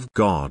word of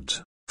God,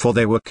 for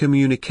they were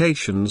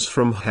communications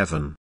from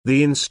heaven.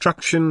 The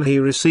instruction he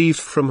received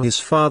from his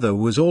father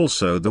was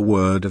also the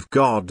word of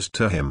God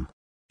to him.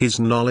 his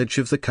knowledge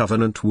of the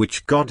covenant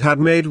which God had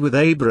made with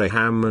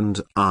Abraham and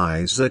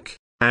Isaac,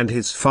 and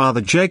his father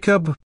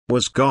Jacob,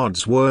 was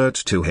God's word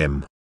to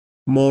him.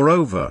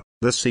 Moreover,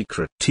 the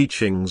secret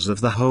teachings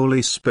of the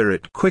Holy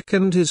Spirit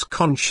quickened his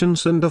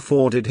conscience and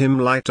afforded him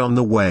light on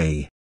the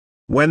way.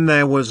 When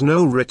there was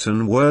no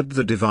written word,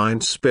 the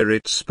divine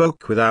Spirit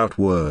spoke without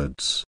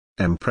words,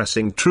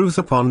 impressing truth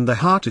upon the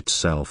heart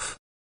itself.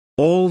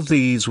 All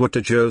these were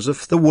to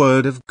Joseph the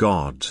word of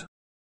God.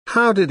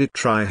 How did it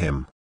try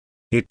him?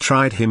 It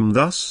tried him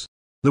thus.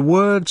 The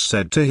word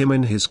said to him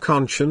in his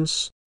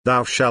conscience,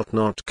 "Thou shalt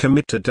not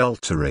commit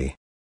adultery."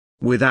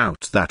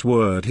 Without that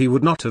word he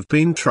would not have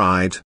been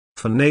tried,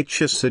 for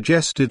nature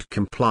suggested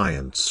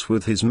compliance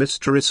with his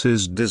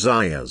mistress's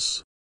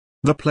desires.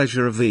 The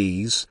pleasure of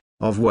ease,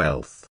 of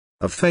wealth,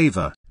 of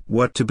favor,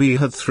 were to be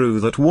had through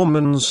that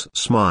woman's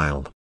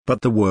smile,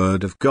 but the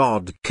word of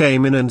God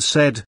came in and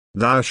said,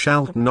 "Thou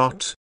shalt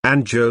not,"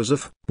 and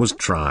Joseph was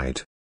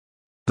tried.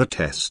 The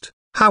test,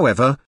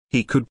 however,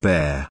 he could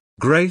bear.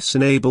 Grace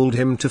enabled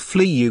him to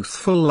flee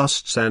youthful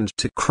lusts and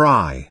to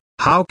cry,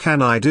 "How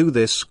can I do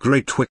this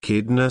great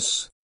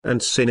wickedness,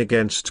 and sin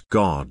against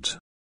God?"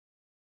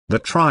 The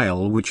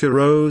trial which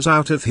arose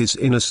out of his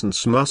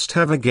innocence must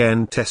have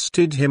again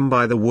tested him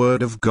by the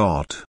word of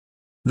God.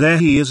 There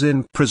he is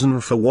in prison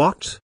for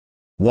what?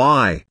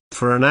 Why,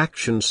 for an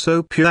action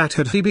so pure that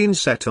had he been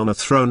set on a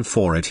throne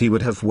for it he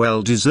would have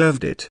well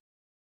deserved it.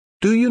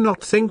 Do you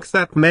not think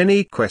that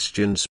many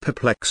questions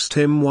perplexed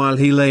him while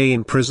he lay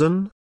in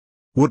prison?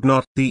 Would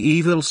not the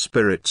evil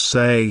spirit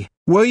say,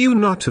 "Were you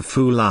not a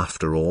fool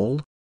after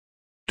all?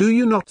 Do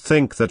you not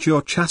think that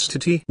your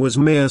chastity was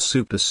mere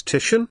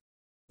superstition?"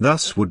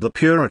 Thus would the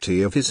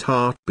purity of his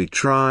heart be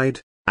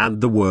tried,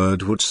 and the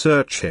word would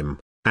search him,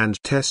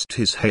 and test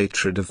his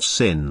hatred of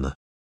sin.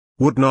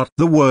 Would not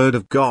the word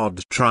of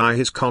God try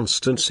his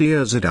constancy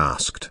as it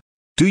asked,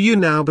 "Do you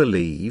now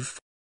believe?"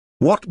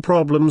 What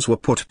problems were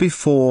put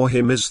before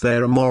him? Is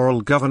there a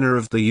moral governor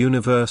of the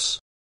universe?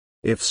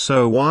 If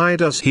so, why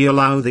does he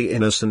allow the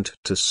innocent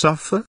to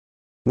suffer?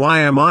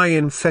 Why am I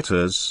in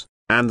fetters,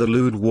 and the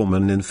lewd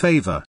woman in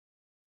favor?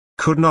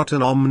 Could not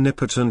an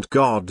omnipotent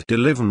God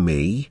deliver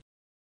me?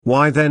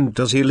 Why then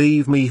does he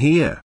leave me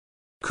here?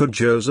 Could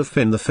Joseph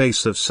in the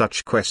face of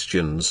such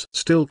questions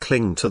still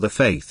cling to the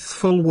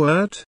faithful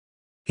word?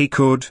 He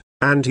could,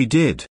 and he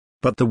did,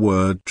 but the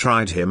word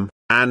tried him,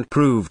 and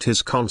proved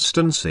his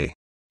constancy,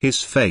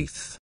 his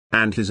faith,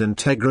 and his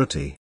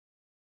integrity.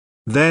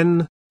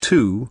 Then,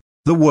 too,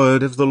 the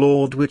word of the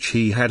Lord which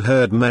he had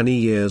heard many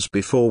years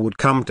before would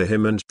come to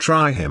him and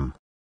try him.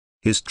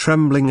 His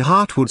trembling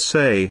heart would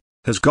say,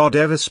 "Has God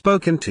ever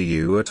spoken to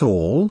you at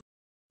all?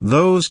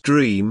 Those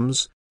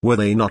dreams, were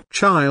they not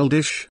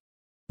childish?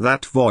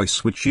 That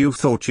voice which you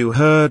thought you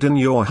heard in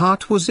your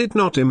heart, was it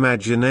not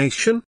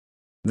imagination?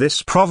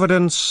 This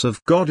providence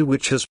of God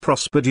which has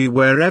prospered you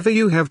wherever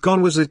you have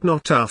gone, was it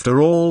not after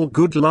all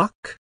good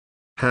luck?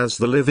 Has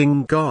the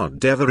living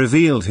God ever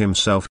revealed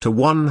himself to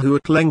one who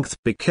at length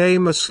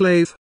became a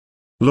slave?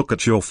 Look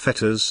at your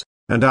fetters,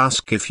 and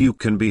ask if you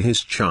can be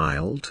his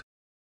child."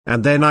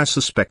 And then I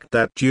suspect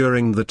that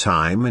during the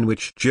time in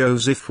which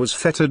Joseph was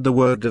fettered, the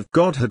word of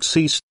God had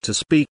ceased to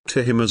speak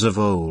to him as of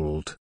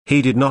old.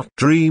 He did not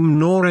dream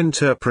nor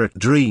interpret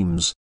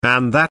dreams,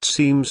 and that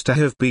seems to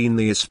have been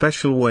the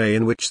especial way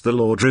in which the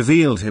Lord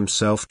revealed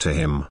himself to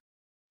him.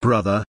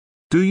 Brother,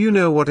 do you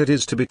know what it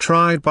is to be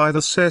tried by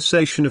the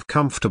cessation of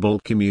comfortable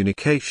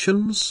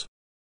communications?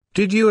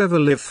 Did you ever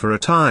live for a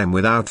time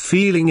without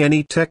feeling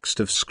any text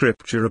of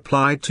Scripture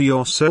applied to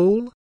your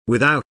soul,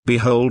 without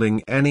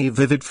beholding any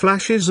vivid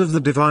flashes of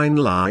the divine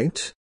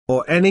light,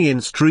 or any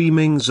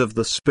instreamings of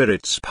the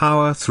Spirit's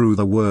power through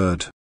the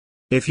Word?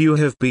 If you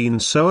have been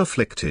so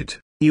afflicted,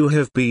 you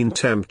have been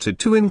tempted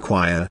to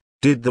inquire,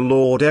 "Did the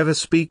Lord ever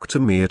speak to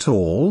me at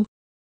all?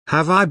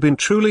 Have I been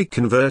truly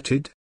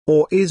converted,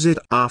 or is it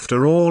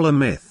after all a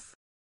myth?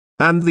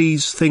 And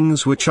these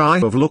things which I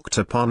have looked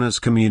upon as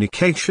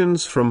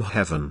communications from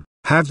heaven,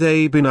 have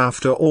they been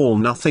after all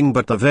nothing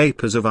but the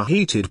vapors of a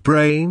heated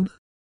brain?"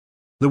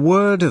 The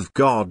word of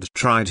God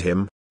tried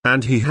him,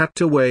 and he had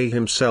to weigh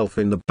himself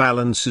in the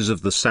balances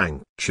of the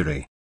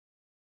sanctuary.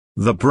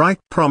 The bright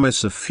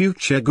promise of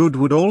future good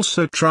would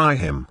also try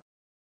him.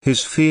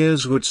 His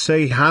fears would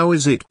say, "How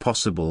is it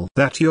possible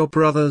that your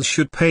brothers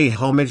should pay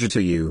homage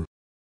to you?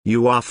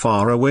 You are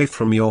far away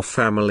from your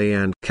family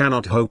and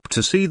cannot hope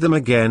to see them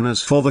again.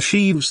 As for the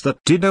sheaves that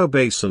did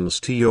obeisance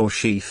to your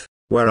sheaf,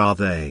 where are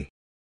they?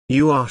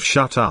 You are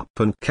shut up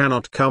and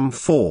cannot come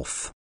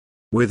forth.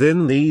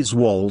 Within these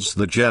walls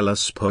the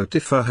jealous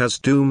Potiphar has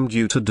doomed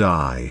you to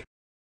die."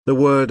 The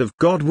word of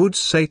God would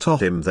say to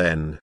him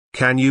then,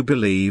 "Can you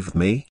believe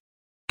me?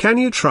 Can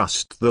you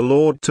trust the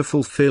Lord to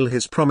fulfill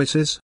his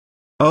promises?"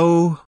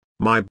 Oh,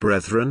 my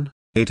brethren,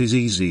 it is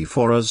easy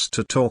for us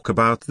to talk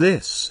about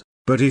this,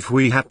 but if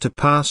we had to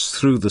pass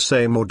through the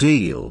same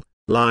ordeal,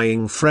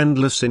 lying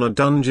friendless in a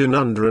dungeon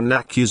under an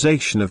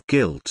accusation of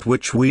guilt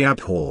which we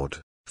abhorred,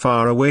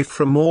 far away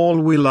from all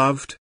we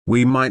loved,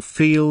 we might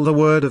feel the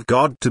word of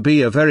God to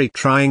be a very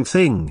trying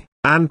thing,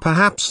 And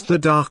perhaps the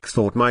dark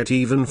thought might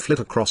even flit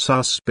across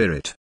our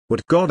spirit,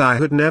 would God I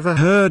had never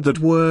heard that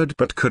word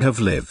but could have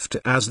lived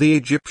as the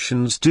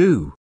Egyptians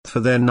do, for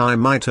then I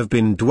might have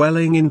been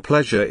dwelling in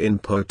pleasure in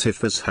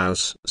Potiphar's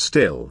house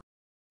still.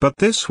 But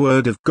this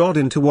word of God,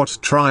 into what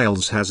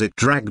trials has it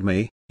dragged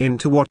me,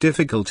 into what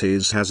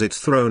difficulties has it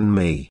thrown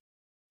me?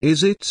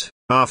 Is it,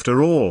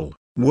 after all,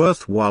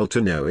 worthwhile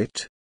to know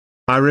it?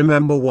 I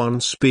remember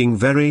once being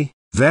very,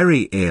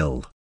 very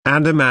ill,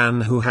 and a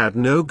man who had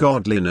no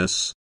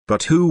godliness,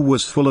 but who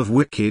was full of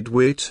wicked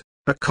wit,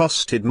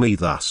 accosted me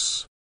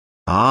thus.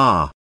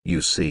 Ah,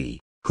 you see,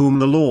 whom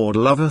the Lord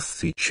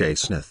loveth he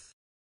chasteneth.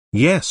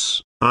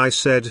 Yes, I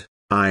said,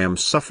 I am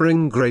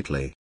suffering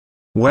greatly.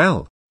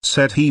 Well,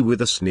 said he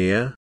with a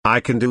sneer, I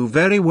can do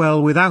very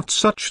well without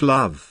such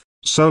love,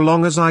 so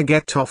long as I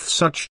get off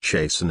such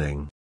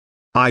chastening.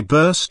 I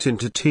burst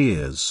into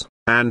tears,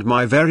 and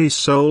my very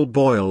soul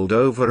boiled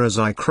over as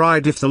I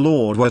cried, if the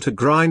Lord were to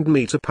grind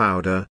me to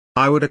powder,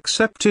 I would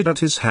accept it at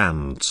his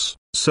hands,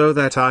 so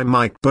that I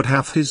might but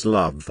have his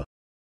love.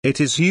 It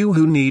is you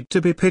who need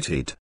to be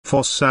pitied,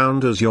 for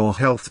sound as your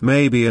health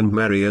may be and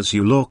merry as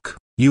you look,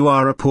 you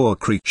are a poor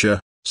creature,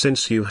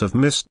 since you have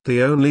missed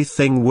the only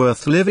thing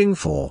worth living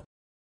for.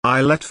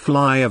 I let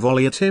fly a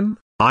volley at him,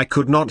 I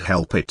could not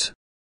help it.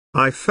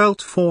 I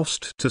felt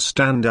forced to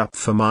stand up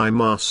for my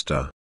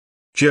master.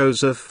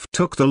 Joseph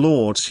took the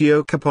Lord's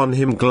yoke upon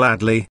him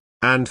gladly,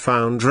 and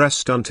found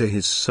rest unto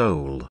his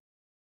soul.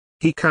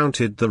 He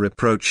counted the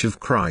reproach of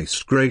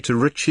Christ greater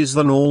riches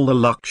than all the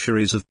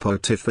luxuries of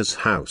Potiphar's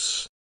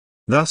house.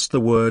 Thus the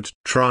word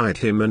tried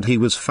him, and he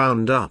was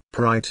found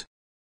upright.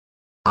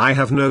 I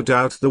have no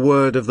doubt the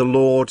word of the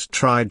Lord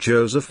tried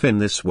Joseph in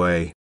this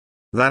way.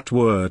 That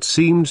word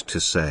seemed to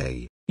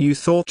say, you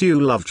thought you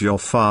loved your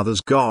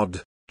father's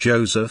God,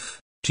 Joseph,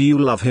 do you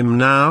love him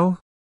now?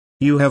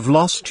 You have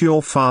lost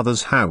your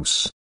father's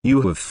house,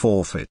 you have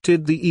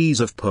forfeited the ease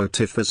of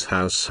Potiphar's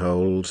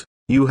household,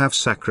 you have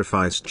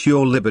sacrificed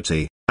your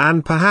liberty,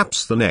 and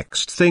perhaps the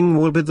next thing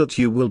will be that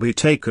you will be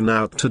taken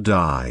out to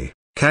die.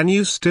 Can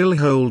you still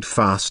hold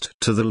fast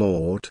to the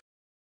Lord?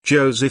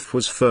 Joseph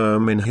was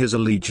firm in his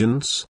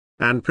allegiance,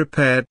 and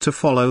prepared to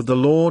follow the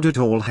Lord at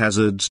all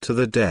hazards to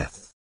the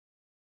death.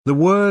 The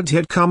word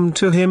had come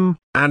to him,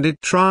 and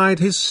it tried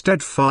his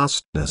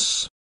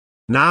steadfastness.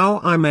 Now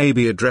I may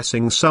be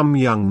addressing some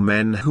young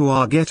men who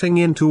are getting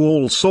into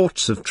all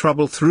sorts of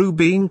trouble through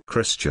being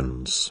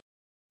Christians.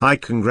 I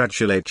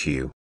congratulate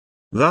you.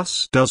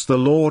 Thus does the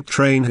Lord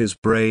train his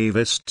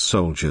bravest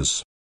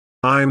soldiers.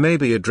 I may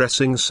be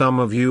addressing some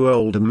of you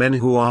older men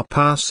who are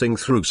passing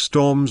through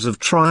storms of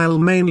trial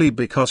mainly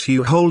because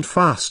you hold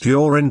fast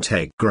your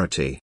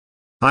integrity.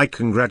 I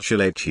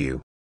congratulate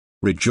you.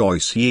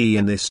 Rejoice ye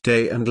in this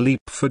day and leap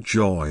for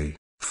joy,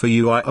 for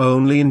you are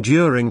only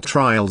enduring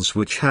trials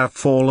which have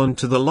fallen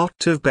to the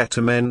lot of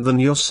better men than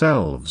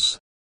yourselves.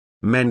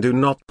 Men do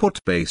not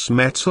put base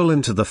metal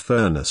into the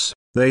furnace,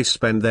 they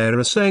spend their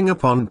assaying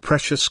upon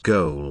precious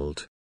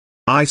gold.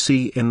 I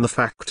see in the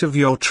fact of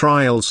your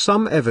trials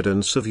some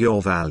evidence of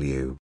your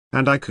value,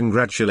 and I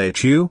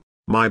congratulate you,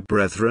 my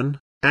brethren,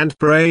 and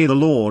pray the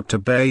Lord to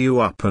bear you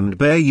up and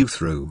bear you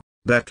through,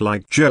 that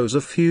like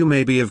Joseph you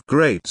may be of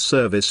great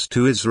service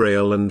to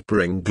Israel and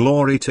bring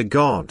glory to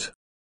God.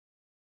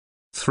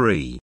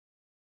 3.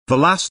 The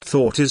last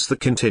thought is the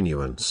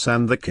continuance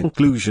and the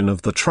conclusion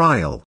of the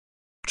trial.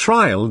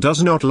 Trial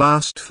does not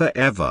last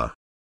forever.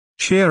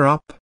 Cheer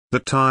up, the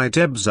tide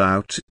ebbs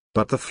out,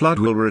 but the flood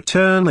will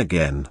return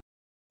again.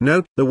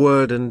 Note the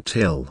word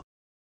until.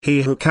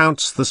 He who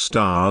counts the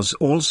stars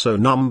also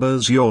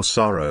numbers your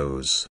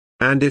sorrows,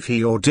 and if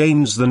he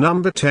ordains the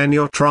number 10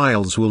 your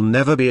trials will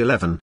never be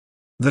 11.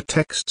 The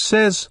text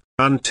says,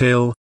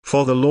 until,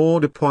 for the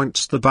Lord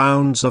appoints the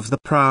bounds of the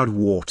proud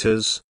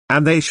waters,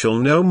 and they shall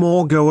no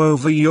more go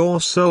over your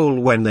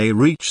soul when they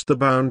reach the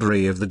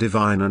boundary of the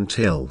divine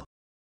until.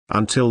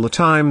 Until the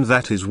time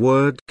that his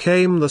word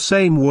came, the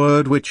same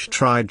word which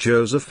tried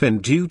Joseph in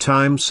due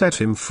time set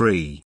him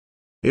free.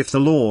 If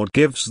the Lord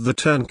gives the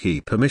turnkey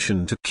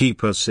permission to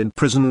keep us in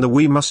prison,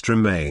 we must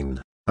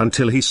remain,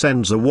 until he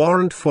sends a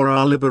warrant for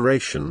our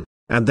liberation,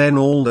 and then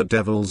all the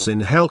devils in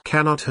hell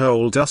cannot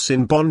hold us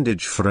in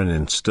bondage for an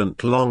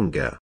instant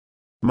longer.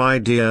 My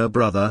dear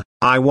brother,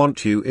 I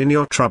want you in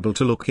your trouble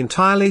to look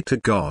entirely to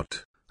God,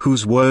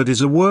 whose word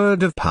is a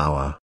word of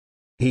power.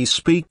 He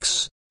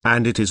speaks,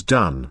 and it is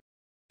done.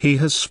 He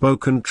has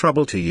spoken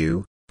trouble to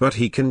you, but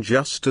he can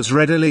just as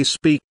readily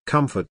speak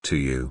comfort to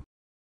you.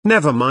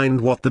 Never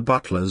mind what the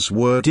butler's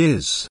word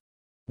is.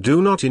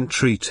 Do not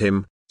entreat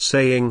him,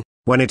 saying,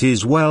 when it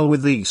is well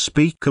with thee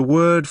speak a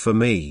word for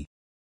me.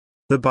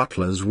 The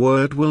butler's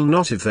word will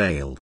not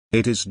avail,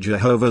 it is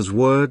Jehovah's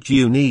word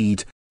you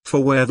need,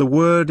 for where the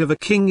word of a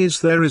king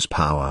is there is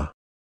power.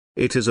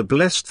 It is a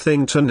blessed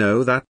thing to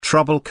know that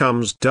trouble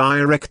comes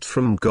direct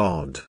from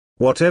God,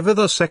 whatever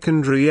the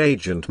secondary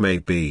agent may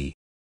be.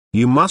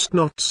 You must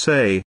not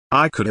say,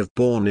 I could have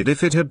borne it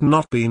if it had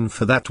not been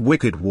for that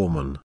wicked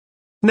woman.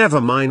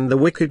 Never mind the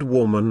wicked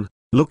woman,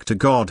 look to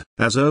God,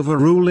 as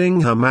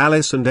overruling her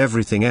malice and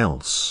everything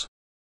else.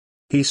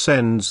 he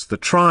sends the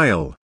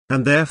trial,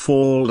 and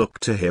therefore look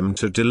to him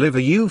to deliver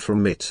you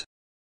from it.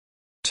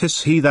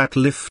 'Tis he that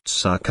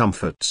lifts our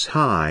comforts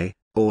high,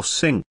 or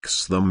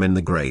sinks them in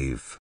the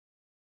grave.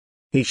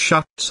 He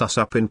shuts us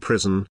up in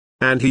prison,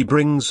 and he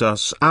brings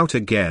us out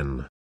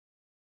again.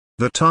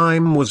 The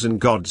time was in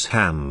God's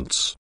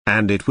hands,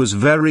 and it was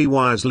very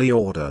wisely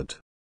ordered.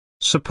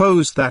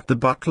 Suppose that the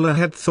butler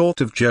had thought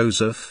of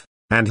Joseph,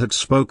 and had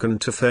spoken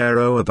to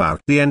Pharaoh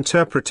about the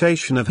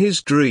interpretation of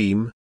his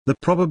dream, the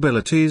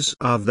probabilities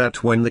are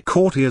that when the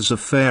courtiers of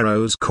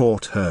Pharaoh's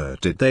court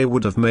heard it, they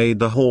would have made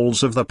the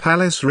halls of the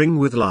palace ring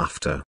with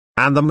laughter,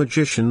 and the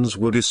magicians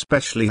would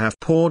especially have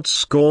poured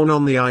scorn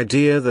on the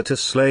idea that a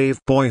slave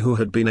boy who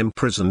had been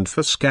imprisoned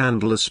for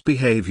scandalous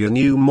behavior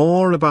knew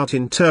more about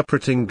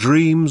interpreting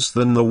dreams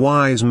than the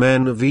wise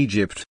men of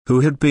Egypt, who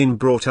had been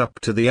brought up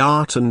to the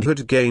art and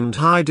had gained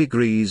high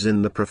degrees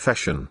in the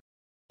profession.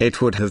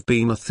 It would have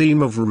been a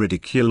theme of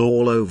ridicule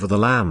all over the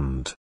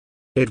land.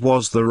 It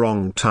was the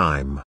wrong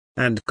time,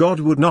 and God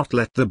would not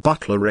let the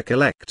butler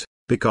recollect,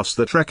 because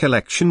that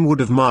recollection would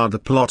have marred the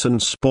plot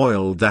and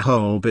spoiled the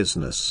whole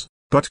business.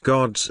 But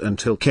God's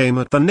until came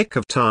at the nick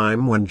of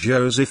time when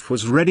Joseph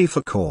was ready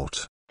for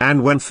court,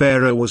 and when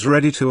Pharaoh was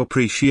ready to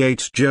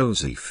appreciate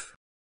Joseph.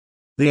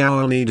 The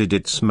hour needed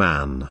its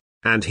man,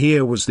 and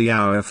here was the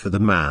hour for the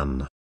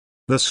man.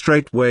 The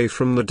straight way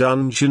from the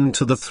dungeon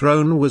to the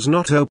throne was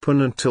not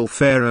open until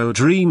Pharaoh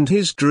dreamed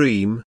his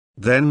dream,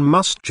 then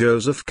must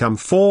Joseph come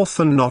forth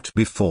and not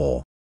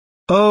before.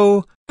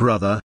 Oh,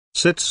 brother,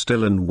 sit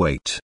still and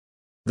wait.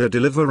 The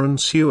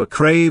deliverance you are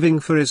craving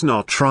for is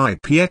not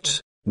ripe yet.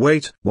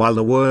 Wait while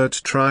the word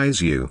tries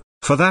you,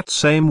 for that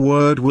same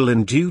word will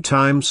in due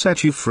time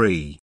set you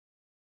free.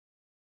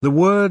 The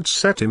word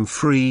set him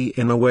free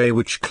in a way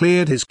which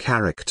cleared his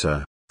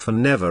character, for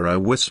never a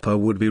whisper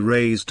would be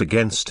raised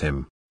against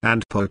him,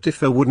 and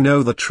Potiphar would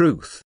know the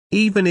truth,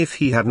 even if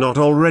he had not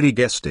already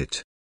guessed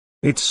it.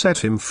 It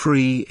set him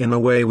free in a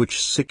way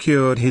which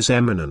secured his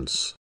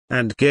eminence,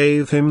 and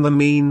gave him the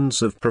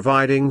means of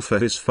providing for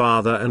his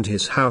father and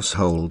his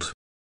household.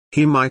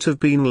 He might have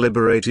been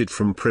liberated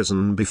from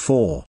prison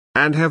before,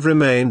 and have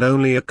remained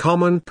only a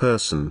common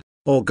person,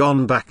 or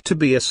gone back to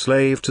be a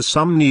slave to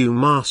some new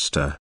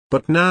master,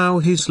 but now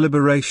his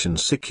liberation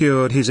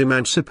secured his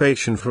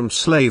emancipation from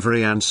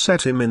slavery and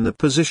set him in the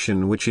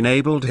position which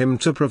enabled him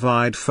to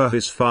provide for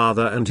his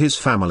father and his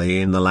family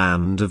in the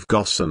land of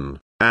Goshen,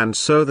 and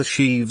so the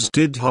sheaves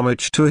did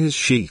homage to his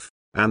sheaf,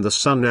 and the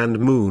sun and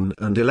moon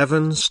and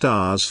 11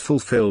 stars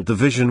fulfilled the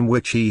vision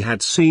which he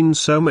had seen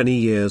so many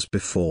years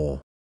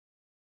before.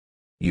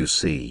 You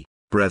see,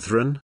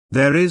 brethren,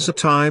 there is a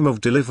time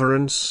of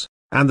deliverance,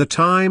 and the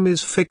time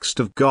is fixed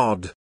of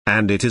God,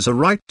 and it is a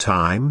right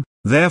time,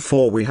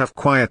 therefore we have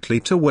quietly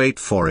to wait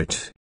for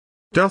it.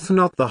 Doth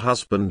not the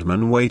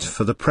husbandman wait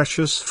for the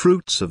precious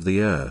fruits of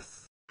the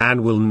earth,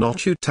 and will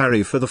not you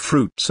tarry for the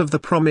fruits of the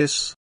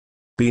promise?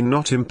 Be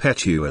not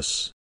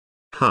impetuous.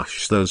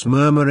 Hush those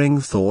murmuring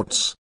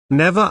thoughts,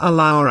 never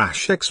allow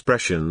rash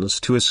expressions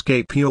to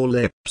escape your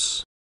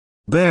lips.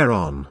 Bear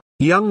on,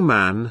 young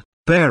man,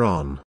 bear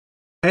on.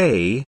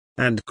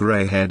 And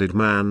grey-headed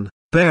man,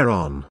 bear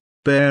on,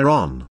 bear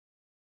on.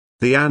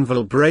 The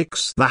anvil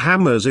breaks the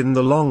hammers in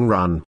the long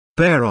run,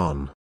 bear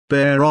on,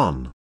 bear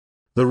on.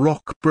 The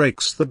rock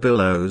breaks the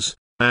billows,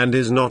 and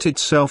is not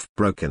itself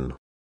broken.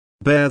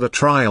 Bear the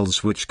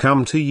trials which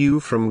come to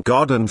you from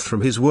God and from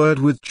His word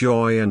with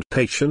joy and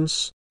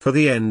patience, for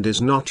the end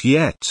is not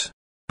yet,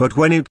 but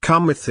when it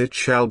cometh it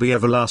shall be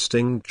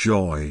everlasting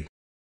joy.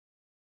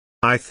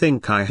 I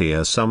think I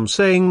hear some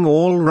saying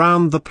all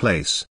round the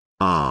place,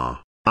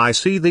 I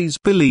see these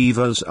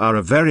believers are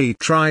a very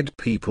tried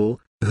people,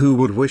 who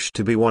would wish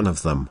to be one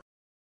of them.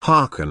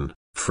 Hearken,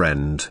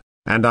 friend,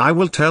 and I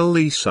will tell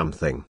thee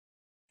something.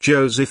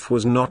 Joseph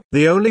was not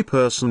the only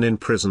person in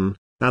prison,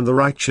 and the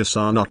righteous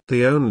are not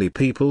the only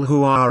people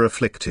who are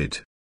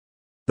afflicted.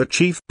 The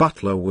chief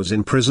butler was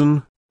in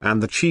prison,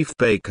 and the chief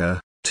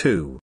baker,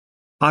 too.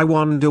 I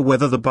wonder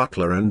whether the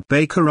butler and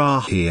baker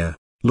are here,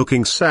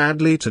 looking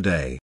sadly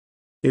today.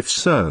 If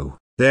so,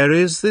 there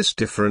is this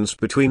difference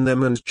between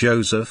them and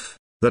Joseph,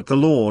 that the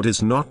Lord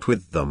is not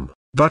with them,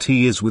 but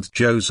He is with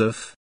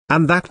Joseph,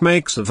 and that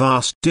makes a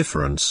vast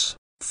difference,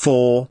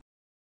 for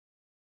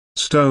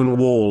stone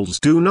walls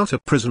do not a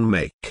prison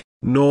make,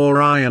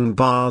 nor iron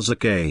bars a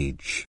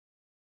cage.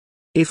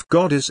 If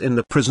God is in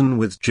the prison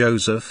with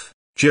Joseph,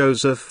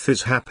 Joseph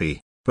is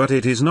happy, but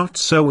it is not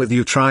so with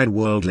you tried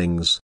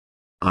worldlings.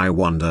 I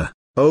wonder,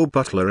 O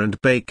butler and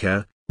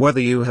baker, whether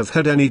you have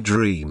had any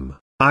dream.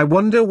 I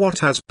wonder what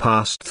has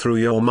passed through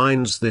your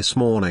minds this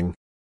morning.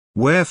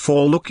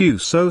 Wherefore look you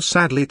so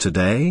sadly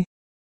today?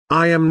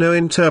 I am no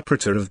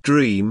interpreter of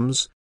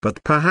dreams,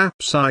 but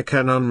perhaps I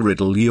can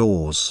unriddle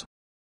yours.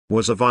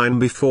 Was a vine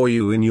before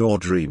you in your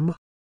dream?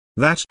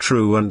 That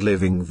true and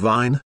living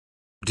vine?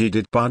 Did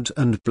it bud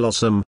and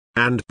blossom,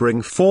 and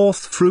bring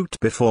forth fruit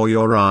before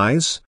your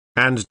eyes,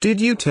 and did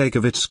you take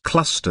of its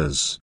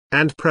clusters,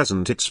 and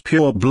present its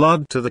pure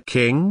blood to the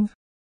king?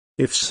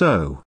 If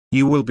so,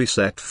 you will be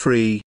set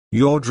free.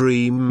 Your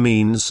dream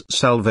means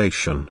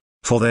salvation,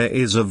 For there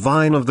is a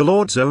vine of the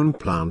Lord's own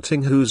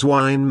planting, whose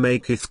wine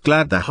maketh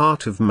glad the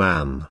heart of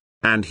man,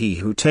 and he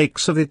who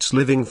takes of its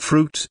living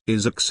fruit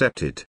is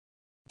accepted.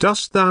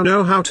 Dost thou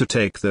know how to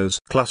take those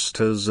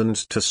clusters and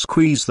to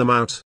squeeze them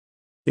out?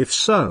 If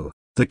so,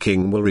 the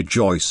king will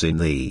rejoice in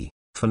thee,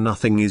 for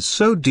nothing is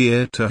so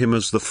dear to him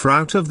as the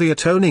fruit of the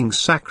atoning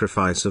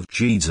sacrifice of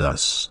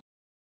Jesus.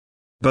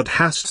 But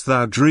hast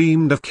thou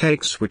dreamed of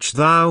cakes which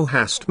thou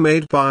hast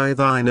made by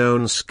thine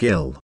own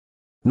skill?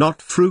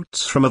 Not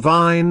fruits from a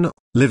vine,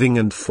 living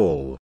and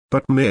full,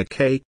 but mere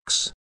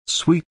cakes,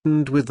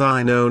 sweetened with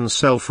thine own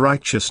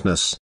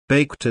self-righteousness,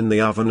 baked in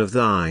the oven of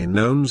thine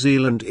own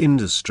zeal and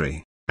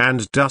industry.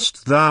 And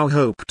dost thou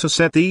hope to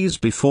set these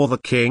before the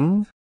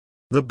king?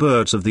 The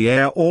birds of the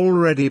air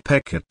already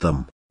peck at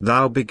them.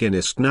 Thou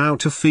beginnest now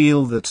to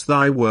feel that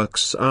thy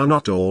works are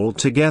not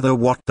altogether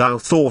what thou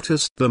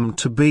thoughtest them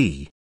to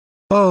be.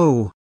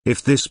 Oh,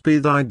 if this be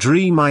thy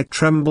dream, I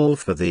tremble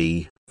for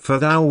thee, for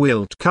thou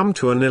wilt come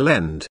to an ill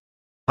end.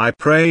 I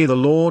pray the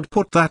Lord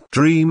put that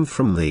dream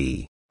from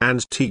thee,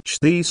 and teach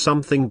thee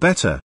something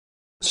better.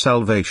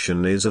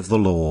 Salvation is of the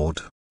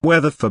Lord,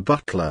 whether for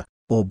butler,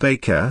 or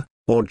baker,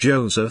 or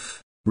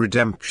Joseph,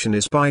 redemption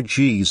is by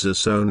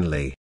Jesus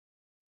only.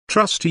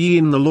 Trust ye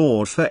in the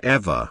Lord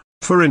forever,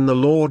 for in the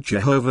Lord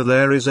Jehovah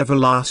there is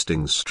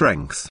everlasting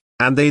strength,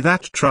 and they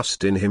that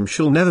trust in him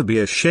shall never be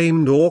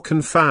ashamed or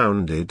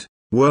confounded,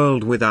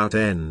 world without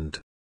end.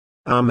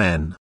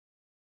 Amen.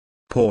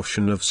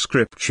 Portion of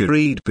Scripture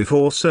read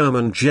before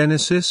sermon: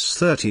 Genesis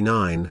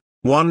 39,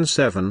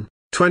 1-7,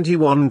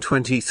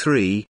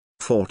 21-23,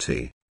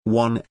 40,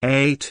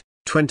 1-8,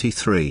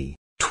 23,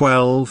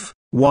 12,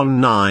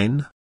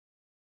 1-9.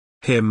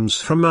 Hymns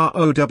from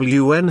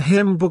ROWN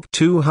Hymn Book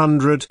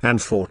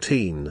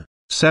 214,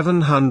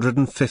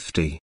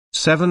 750,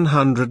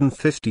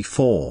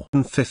 754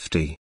 and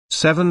 50,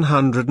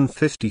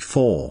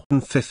 754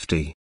 and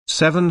 50,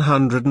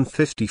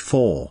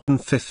 754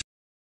 and 50.